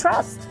you can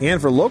trust.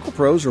 And for local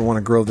pros who want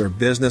to grow their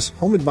business,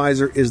 Home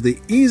Advisor is the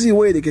easy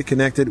way to get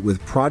connected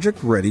with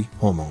project-ready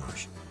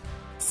homeowners.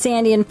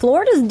 Sandy in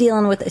Florida is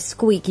dealing with a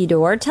squeaky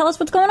door. Tell us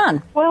what's going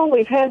on. Well,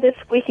 we've had this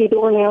squeaky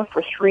door now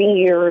for 3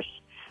 years.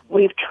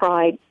 We've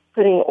tried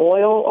putting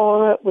oil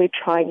on it. We've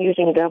tried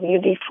using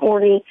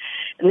WD-40.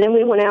 And then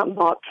we went out and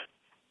bought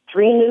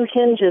 3 new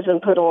hinges and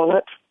put on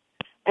it.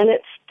 And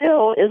it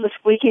still is a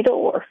squeaky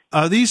door.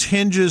 Are these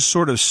hinges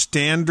sort of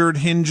standard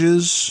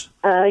hinges?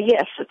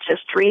 Yes, it's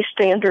just 3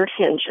 standard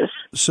hinges.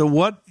 So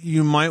what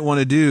you might want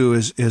to do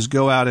is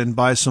go out and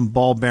buy some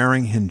ball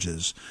bearing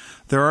hinges.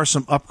 There are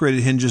some upgraded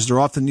hinges. They're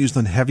often used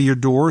on heavier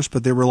doors,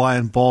 but they rely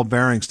on ball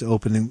bearings to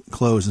open and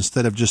close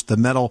instead of just the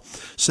metal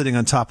sitting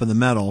on top of the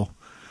metal.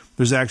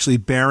 There's actually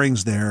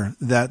bearings there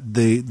that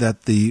the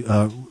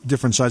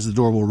different sides of the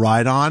door will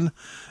ride on,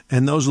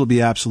 and those will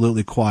be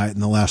absolutely quiet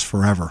and they'll last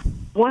forever.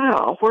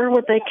 Wow, where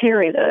would they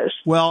carry those?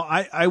 Well,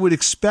 I would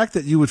expect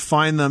that you would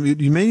find them.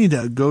 You may need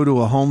to go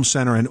to a home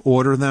center and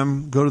order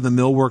them. Go to the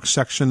millwork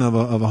section of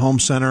a home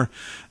center,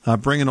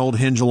 bring an old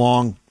hinge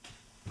along,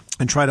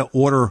 and try to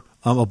order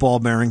a ball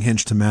bearing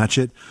hinge to match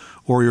it,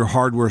 or your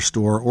hardware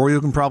store, or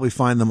you can probably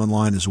find them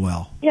online as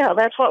well. Yeah,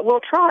 that's what we'll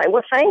try.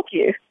 Well, thank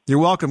you. You're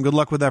welcome. Good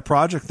luck with that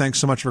project. Thanks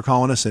so much for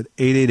calling us at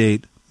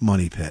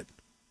 888-MONEY-PIT.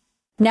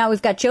 Now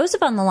we've got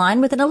Joseph on the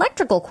line with an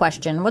electrical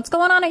question. What's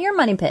going on at your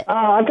Money Pit?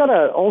 I've got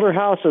an older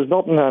house that was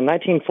built in the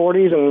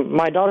 1940s, and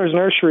my daughter's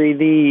nursery,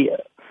 the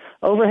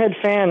overhead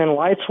fan and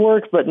lights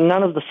work, but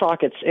none of the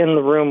sockets in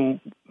the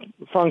room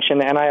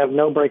function, and I have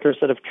no breakers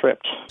that have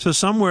tripped. So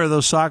somewhere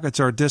those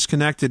sockets are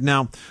disconnected.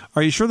 Now,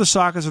 are you sure the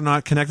sockets are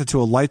not connected to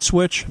a light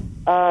switch?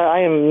 I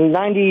am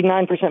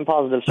 99%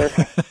 positive, sir.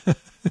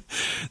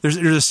 there's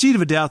a seed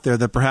of a doubt there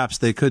that perhaps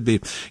they could be.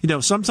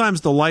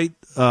 Sometimes the light,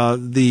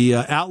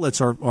 the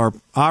outlets are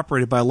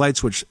operated by a light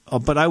switch,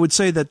 but I would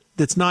say that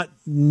it's not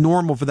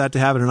normal for that to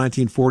happen in a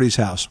 1940s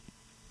house.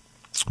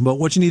 But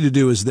what you need to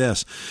do is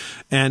this,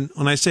 and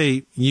when I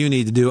say you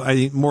need to do, I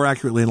think more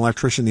accurately an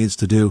electrician needs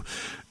to do.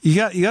 You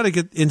got to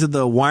get into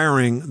the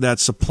wiring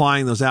that's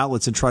supplying those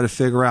outlets and try to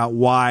figure out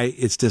why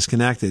it's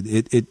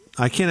disconnected.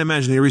 I can't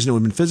imagine any reason it would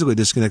have been physically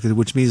disconnected,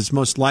 which means it's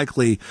most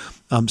likely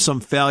some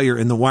failure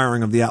in the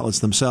wiring of the outlets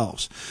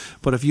themselves.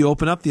 But if you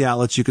open up the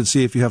outlets, you can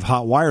see if you have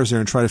hot wires there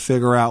and try to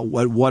figure out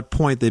at what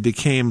point they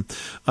became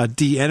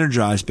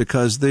de-energized,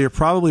 because they are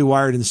probably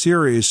wired in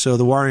series, so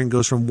the wiring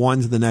goes from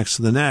one to the next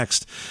to the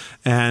next.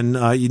 And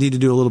you need to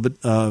do a little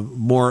bit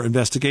more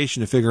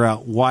investigation to figure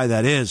out why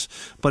that is.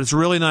 But it's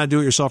really not a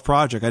do-it-yourself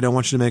project. I don't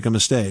want you to make a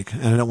mistake,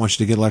 and I don't want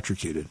you to get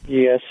electrocuted.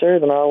 Yes, sir.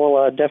 Then I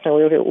will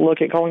definitely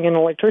look at calling in an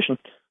electrician.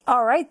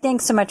 All right.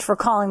 Thanks so much for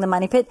calling the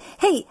Money Pit.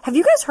 Hey, have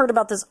you guys heard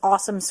about this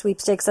awesome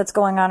sweepstakes that's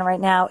going on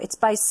right now? It's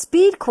by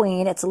Speed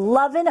Queen. It's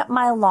Lovin'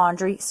 My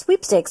Laundry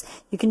Sweepstakes.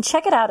 You can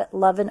check it out at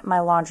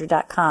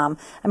lovinmylaundry.com.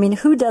 I mean,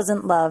 who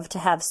doesn't love to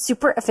have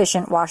super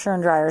efficient washer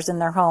and dryers in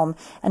their home?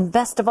 And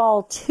best of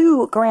all,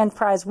 2 grand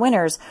prize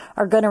winners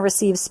are going to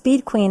receive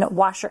Speed Queen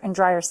washer and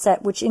dryer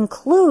set, which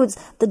includes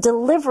the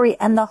delivery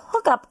and the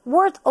hookup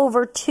worth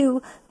over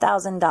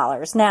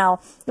 $2,000.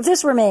 Now, if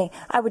this were me,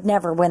 I would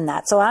never win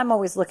that. So I'm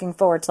always looking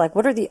forward to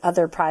what are the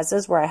other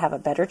prizes where I have a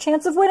better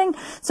chance of winning?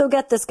 So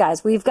get this,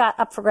 guys. We've got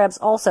up for grabs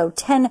also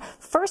 10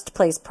 first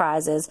place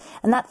prizes,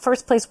 and that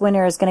first place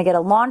winner is going to get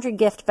a laundry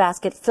gift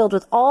basket filled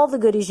with all the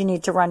goodies you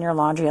need to run your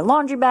laundry, a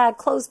laundry bag,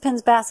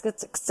 clothespins,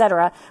 baskets,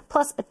 etc.,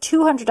 plus a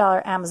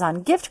 $200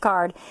 Amazon gift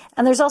card.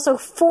 And there's also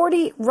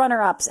 40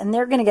 runner-ups, and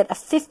they're going to get a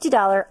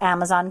 $50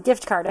 Amazon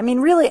gift card. I mean,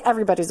 really,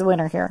 everybody's a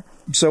winner here.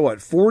 So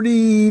what,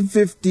 40,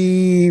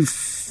 50,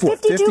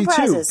 52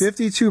 prizes.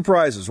 52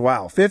 prizes.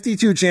 Wow.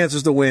 52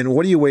 chances to win.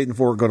 What are you waiting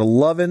for? Go to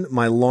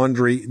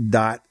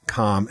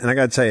lovinmylaundry.com. And I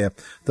got to tell you,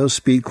 those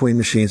Speed Queen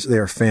machines, they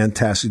are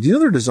fantastic. Do you know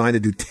they're designed to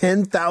do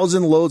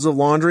 10,000 loads of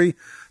laundry?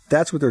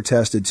 That's what they're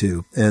tested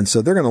to. And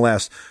so they're going to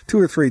last 2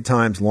 or 3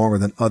 times longer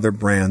than other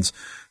brands.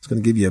 It's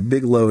going to give you a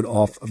big load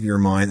off of your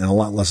mind and a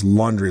lot less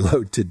laundry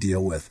load to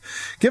deal with.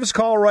 Give us a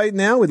call right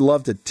now. We'd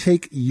love to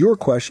take your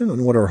question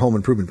on what are home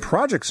improvement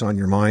projects on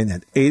your mind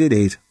at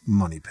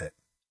 888-MONEY-PIT.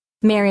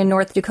 Mary in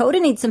North Dakota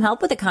needs some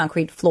help with a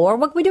concrete floor.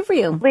 What can we do for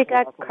you? We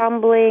got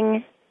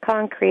crumbling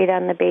concrete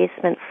on the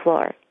basement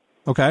floor.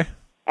 Okay.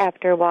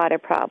 After water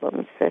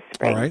problems this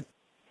spring. All right.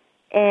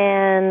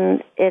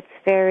 And it's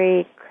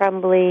very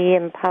crumbly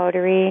and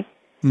powdery.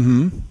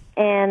 Mm-hmm.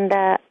 And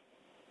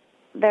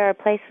there are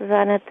places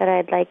on it that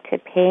I'd like to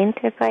paint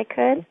if I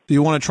could. Do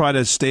you want to try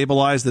to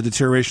stabilize the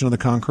deterioration of the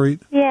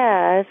concrete?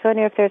 Yeah, I was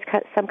wondering if there's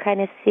some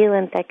kind of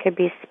sealant that could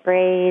be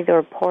sprayed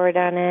or poured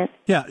on it.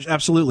 Yeah,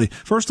 absolutely.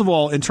 First of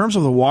all, in terms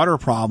of the water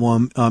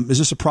problem, is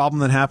this a problem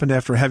that happened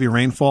after a heavy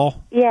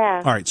rainfall?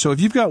 Yeah. All right, so if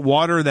you've got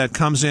water that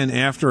comes in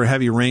after a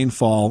heavy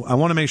rainfall, I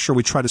want to make sure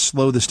we try to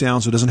slow this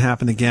down so it doesn't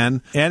happen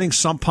again. Adding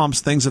sump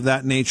pumps, things of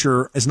that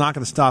nature, is not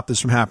going to stop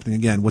this from happening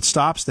again. What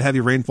stops the heavy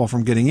rainfall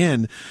from getting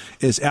in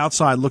is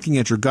outside looking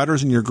at your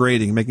gutters and your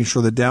grading, making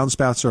sure the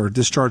downspouts are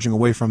discharging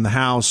away from the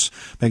house,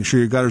 making sure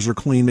your gutters are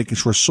clean, making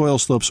sure soil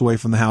slopes away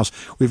from the house.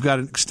 We've got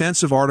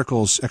extensive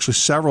articles, actually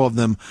several of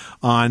them,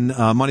 on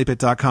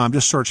moneypit.com.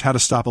 Just search how to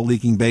stop a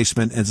leaking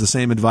basement, and it's the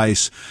same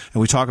advice. And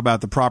we talk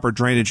about the proper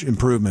drainage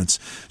improvements.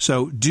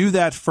 So do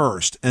that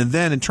first. And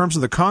then in terms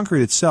of the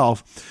concrete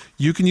itself,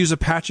 you can use a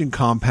patching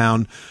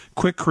compound.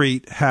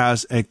 Quikrete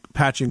has a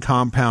patching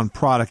compound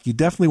product. You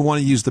definitely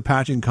want to use the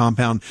patching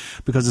compound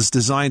because it's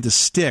designed to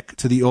stick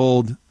to the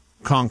old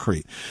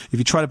concrete. If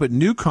you try to put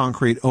new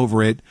concrete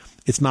over it,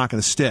 it's not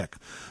going to stick.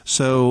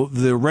 So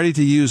the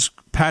ready-to-use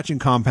patching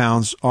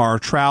compounds are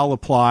trowel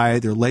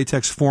applied, they're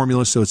latex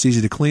formula, so it's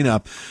easy to clean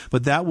up,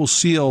 but that will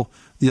seal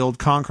the old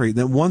concrete.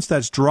 Then once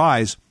that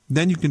dries,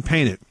 then you can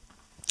paint it.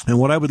 And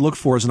what I would look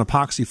for is an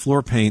epoxy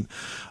floor paint.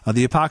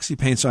 The epoxy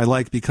paints I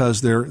like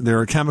because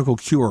they're a chemical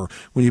cure.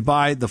 When you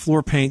buy the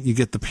floor paint, you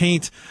get the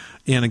paint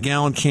in a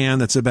gallon can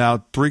that's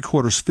about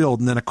 3/4 filled,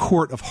 and then a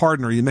quart of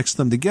hardener. You mix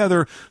them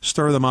together,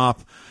 stir them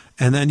up,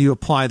 and then you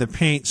apply the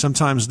paint.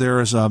 Sometimes there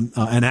is an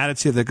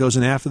additive that goes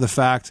in after the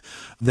fact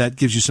that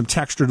gives you some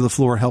texture to the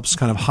floor, helps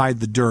kind of hide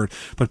the dirt.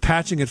 But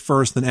patching it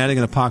first, then adding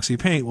an epoxy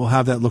paint will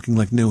have that looking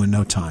like new in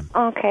no time.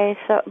 Okay,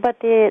 so but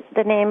the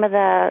name of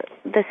the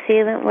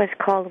sealant was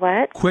called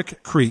what?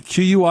 Quikrete,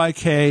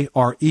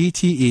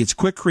 Quikrete. It's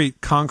Quikrete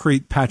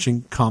Concrete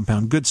Patching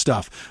Compound. Good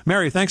stuff.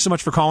 Mary, thanks so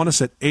much for calling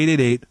us at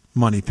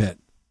 888-MONEY-PIT.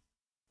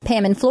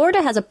 Pam in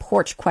Florida has a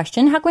porch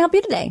question. How can we help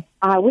you today?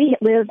 We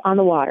live on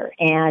the water,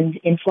 and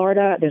in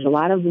Florida, there's a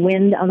lot of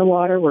wind on the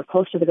water. We're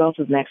close to the Gulf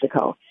of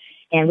Mexico,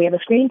 and we have a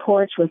screen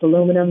porch with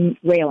aluminum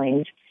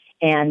railings,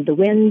 and the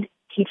wind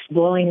keeps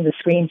blowing the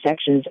screen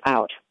sections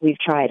out. We've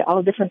tried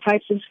all different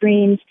types of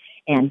screens,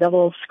 and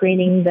double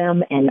screening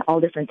them and all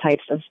different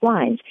types of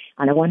blinds.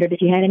 And I wondered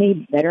if you had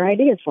any better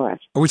ideas for us.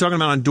 Are we talking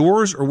about on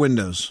doors or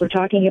windows? We're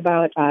talking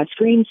about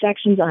screen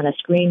sections on a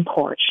screen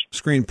porch.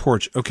 Screen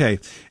porch. Okay.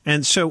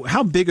 And so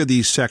how big are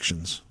these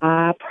sections?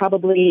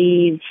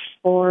 Probably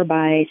 4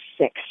 by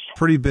 6.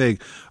 Pretty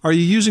big. Are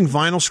you using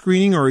vinyl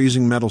screening or are you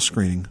using metal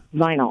screening?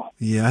 Vinyl.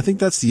 Yeah, I think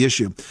that's the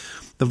issue.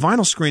 The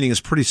vinyl screening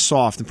is pretty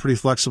soft and pretty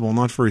flexible,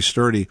 not very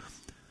sturdy.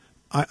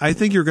 I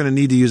think you're going to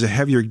need to use a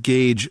heavier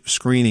gauge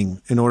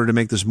screening in order to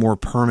make this more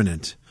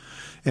permanent.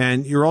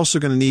 And you're also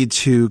going to need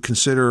to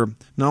consider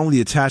not only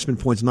the attachment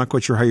points, I'm not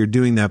quite sure how you're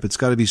doing that, but it's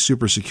got to be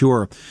super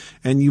secure.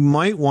 And you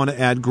might want to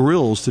add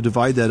grills to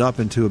divide that up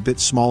into a bit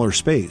smaller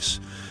space.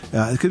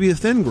 It could be a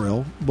thin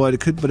grill, but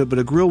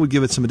a grill would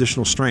give it some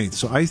additional strength.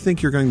 So I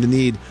think you're going to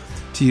need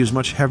to use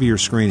much heavier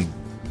screening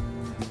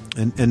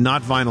and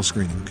not vinyl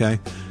screening, okay?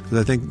 Because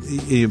I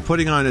think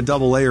putting on a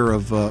double layer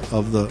of the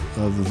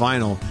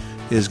vinyl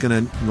is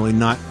going to really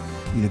not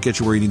get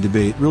you where you need to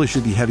be. It really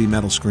should be heavy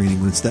metal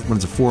screening when it's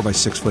a 4 by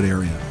 6 foot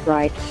area.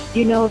 Right. Do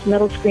you know if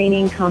metal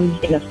screening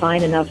comes in a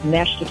fine enough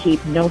mesh to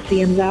keep no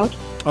fumes out?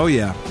 Oh,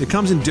 yeah. It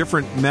comes in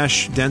different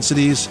mesh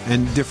densities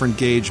and different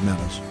gauge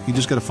metals. You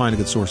just got to find a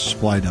good source of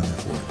supply down there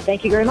for it.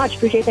 Thank you very much.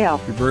 Appreciate the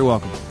help. You're very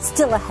welcome.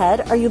 Still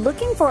ahead, are you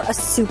looking for a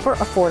super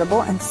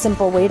affordable and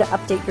simple way to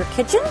update your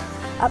kitchen?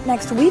 Up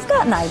next, we've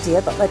got an idea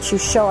that lets you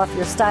show off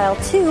your style,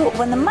 too,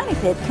 when the Money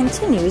Pit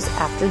continues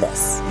after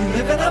this. You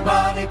live in a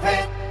money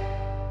pit.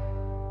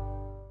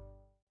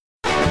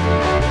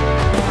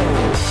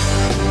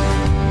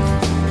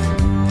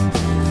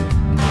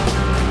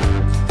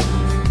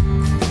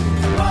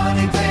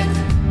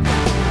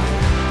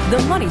 The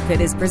Money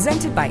Pit is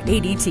presented by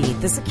ADT,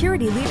 the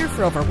security leader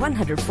for over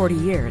 140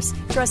 years.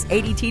 Trust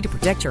ADT to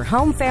protect your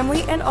home,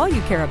 family, and all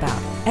you care about.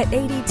 At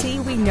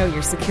ADT, we know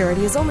your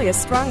security is only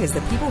as strong as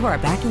the people who are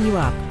backing you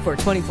up. For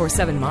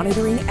 24/7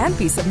 monitoring and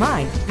peace of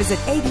mind, visit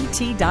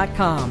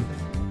ADT.com.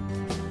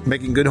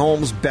 Making good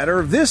homes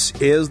better. This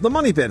is the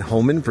Money Pit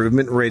Home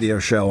Improvement Radio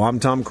Show.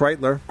 I'm Tom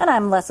Kreitler. And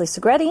I'm Leslie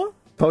Segretti.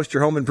 Post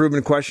your home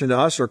improvement question to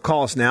us or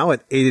call us now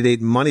at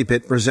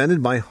 888-MONEY-PIT,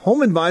 presented by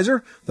Home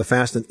Advisor, the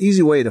fast and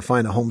easy way to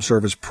find a home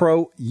service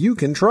pro you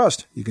can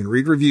trust. You can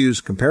read reviews,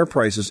 compare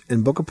prices,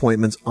 and book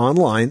appointments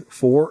online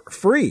for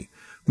free.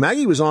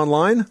 Maggie was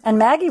online. And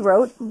Maggie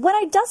wrote, when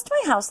I dust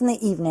my house in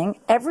the evening,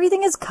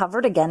 everything is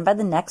covered again by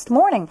the next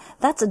morning.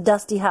 That's a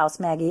dusty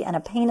house, Maggie, and a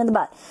pain in the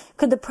butt.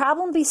 Could the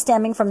problem be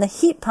stemming from the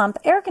heat pump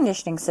air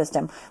conditioning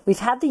system? We've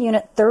had the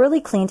unit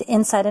thoroughly cleaned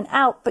inside and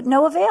out, but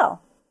no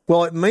avail.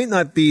 Well, it might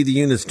not be the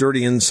unit's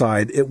dirty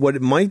inside. What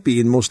it might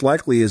be, and most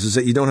likely is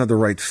that you don't have the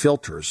right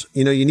filters.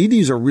 You need to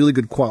use a really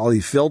good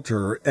quality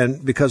filter,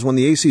 and because when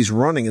the AC is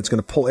running, it's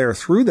going to pull air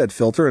through that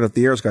filter, and if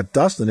the air's got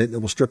dust in it, it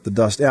will strip the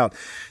dust out.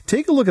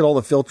 Take a look at all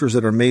the filters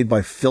that are made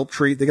by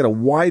Filtrete. They got a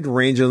wide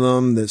range of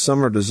them. That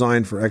some are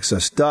designed for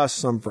excess dust,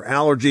 some for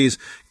allergies.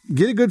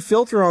 Get a good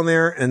filter on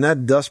there, and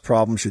that dust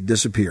problem should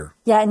disappear.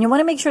 Yeah, and you want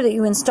to make sure that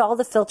you install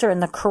the filter in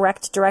the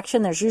correct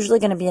direction. There's usually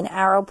going to be an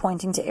arrow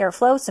pointing to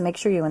airflow, so make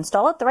sure you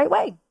install it the right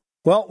way.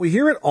 Well, we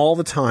hear it all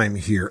the time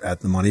here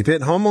at the Money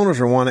Pit.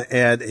 Homeowners want to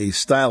add a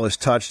stylish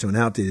touch to an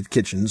outdated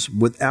kitchens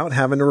without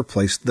having to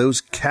replace those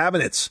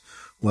cabinets.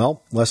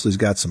 Well, Leslie's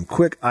got some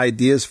quick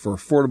ideas for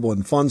affordable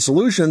and fun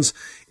solutions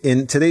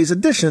in today's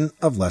edition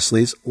of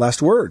Leslie's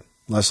Last Word.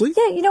 Leslie?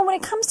 Yeah, when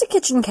it comes to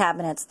kitchen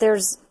cabinets,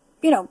 there's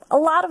a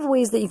lot of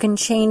ways that you can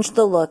change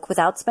the look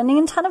without spending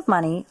a ton of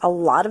money. A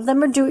lot of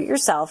them are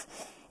do-it-yourself.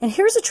 And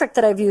here's a trick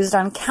that I've used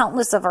on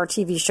countless of our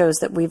TV shows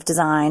that we've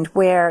designed,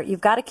 where you've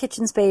got a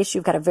kitchen space,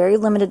 you've got a very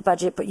limited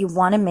budget, but you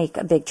want to make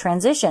a big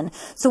transition.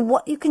 So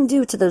what you can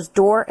do to those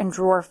door and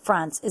drawer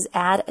fronts is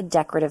add a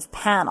decorative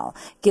panel.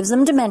 It gives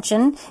them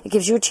dimension, it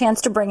gives you a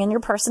chance to bring in your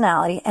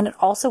personality, and it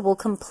also will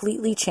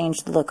completely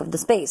change the look of the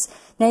space.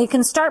 Now you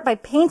can start by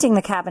painting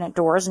the cabinet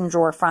doors and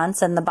drawer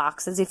fronts and the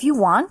boxes if you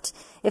want.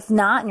 If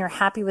not, and you're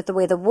happy with the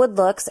way the wood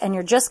looks, and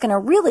you're just going to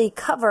really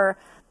cover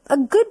a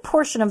good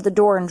portion of the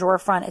door and drawer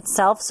front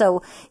itself,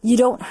 so you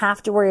don't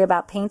have to worry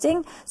about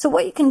painting. So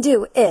what you can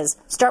do is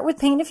start with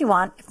paint if you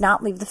want. If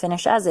not, leave the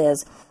finish as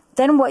is.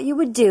 Then what you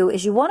would do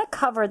is you want to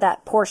cover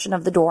that portion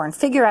of the door and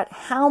figure out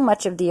how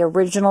much of the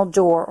original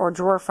door or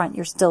drawer front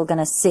you're still going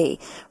to see.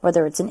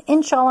 Whether it's 1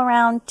 inch all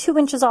around, 2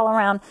 inches all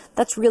around,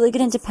 that's really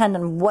going to depend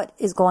on what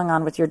is going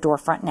on with your door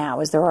front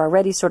now. Is there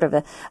already sort of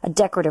a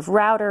decorative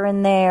router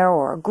in there,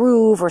 or a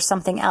groove, or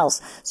something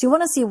else? So you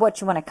want to see what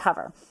you want to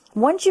cover.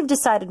 Once you've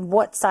decided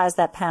what size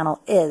that panel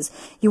is,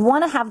 you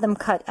want to have them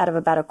cut out of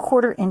about a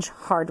 1/4 inch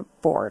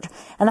hardboard.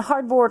 And the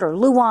hardboard or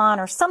Luan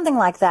or something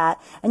like that,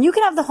 and you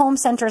can have the home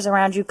centers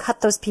around you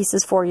cut those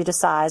pieces for you to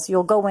size.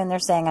 You'll go in there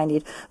saying, I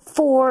need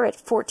 4 at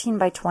 14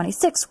 by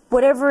 26,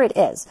 whatever it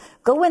is.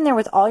 Go in there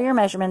with all your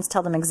measurements,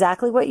 tell them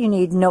exactly what you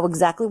need, know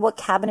exactly what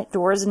cabinet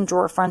doors and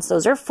drawer fronts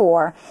those are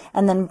for,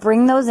 and then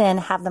bring those in,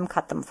 have them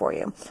cut them for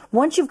you.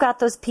 Once you've got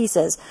those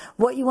pieces,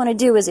 what you want to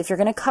do is, if you're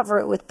going to cover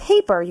it with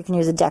paper, you can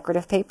use a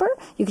decorative paper paper,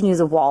 you can use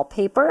a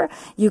wallpaper,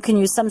 you can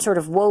use some sort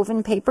of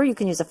woven paper, you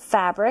can use a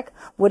fabric,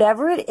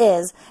 whatever it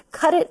is,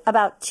 cut it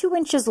about 2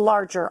 inches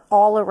larger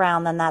all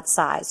around than that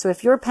size. So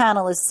if your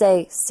panel is,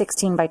 say,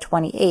 16 by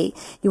 28,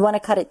 you want to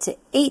cut it to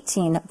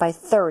 18 by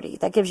 30.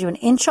 That gives you an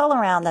inch all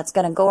around that's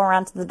going to go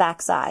around to the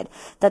back side.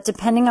 That,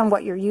 depending on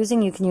what you're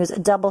using, you can use a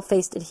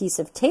double-faced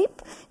adhesive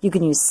tape, you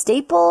can use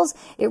staples.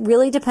 It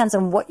really depends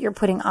on what you're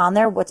putting on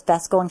there, what's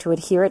best going to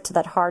adhere it to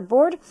that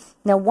hardboard.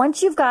 Now,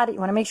 once you've got it, you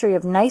want to make sure you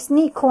have nice,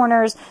 neat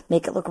corners,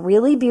 make it look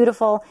really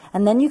beautiful,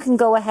 and then you can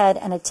go ahead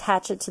and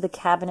attach it to the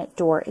cabinet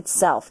door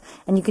itself.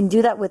 And you can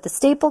do that with a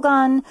staple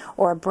gun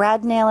or a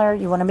brad nailer.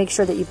 You want to make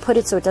sure that you put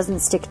it so it doesn't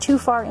stick too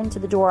far into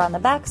the door on the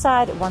back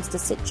side. It wants to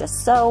sit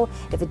just so.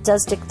 If it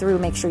does stick through,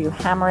 make sure you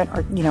hammer it,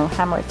 or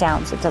hammer it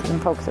down so it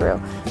doesn't poke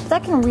through. But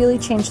that can really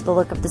change the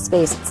look of the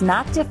space. It's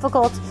not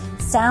difficult.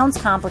 It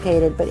sounds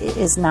complicated, but it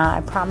is not.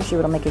 I promise you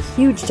it'll make a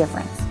huge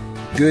difference.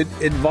 Good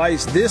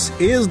advice. This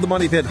is the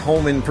Money Pit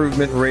Home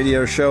Improvement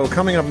Radio Show.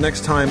 Coming up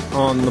next time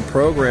on the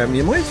program,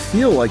 you might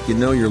feel like you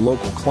know your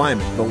local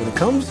climate, but when it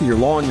comes to your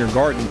lawn, your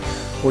garden,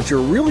 what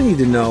you really need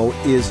to know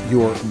is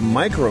your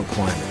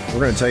microclimate.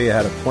 We're going to tell you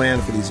how to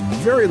plan for these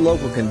very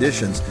local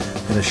conditions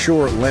and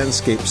assure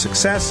landscape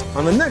success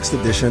on the next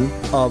edition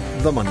of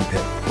The Money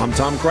Pit. I'm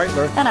Tom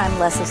Kreitler. And I'm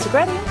Leslie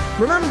Segretti.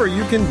 Remember,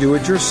 you can do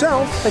it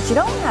yourself, but you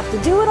don't have to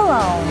do it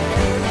alone.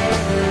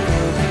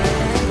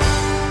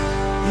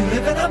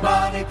 Live in a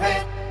money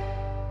pit.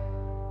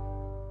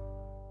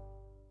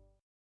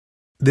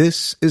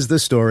 This is the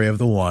story of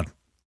the one.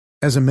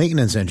 As a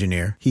maintenance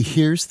engineer, he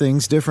hears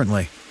things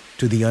differently.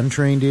 To the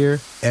untrained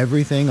ear,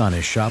 everything on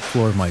his shop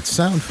floor might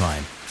sound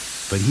fine,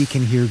 but he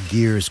can hear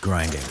gears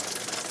grinding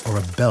or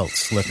a belt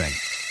slipping.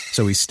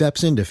 So he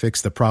steps in to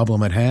fix the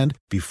problem at hand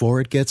before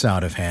it gets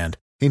out of hand.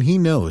 And he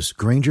knows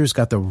Grainger's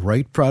got the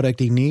right product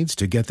he needs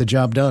to get the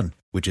job done,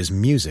 which is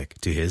music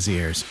to his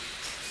ears.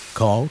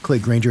 Call,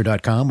 click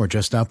Grainger.com, or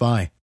just stop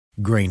by.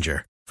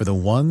 Grainger, for the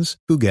ones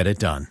who get it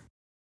done.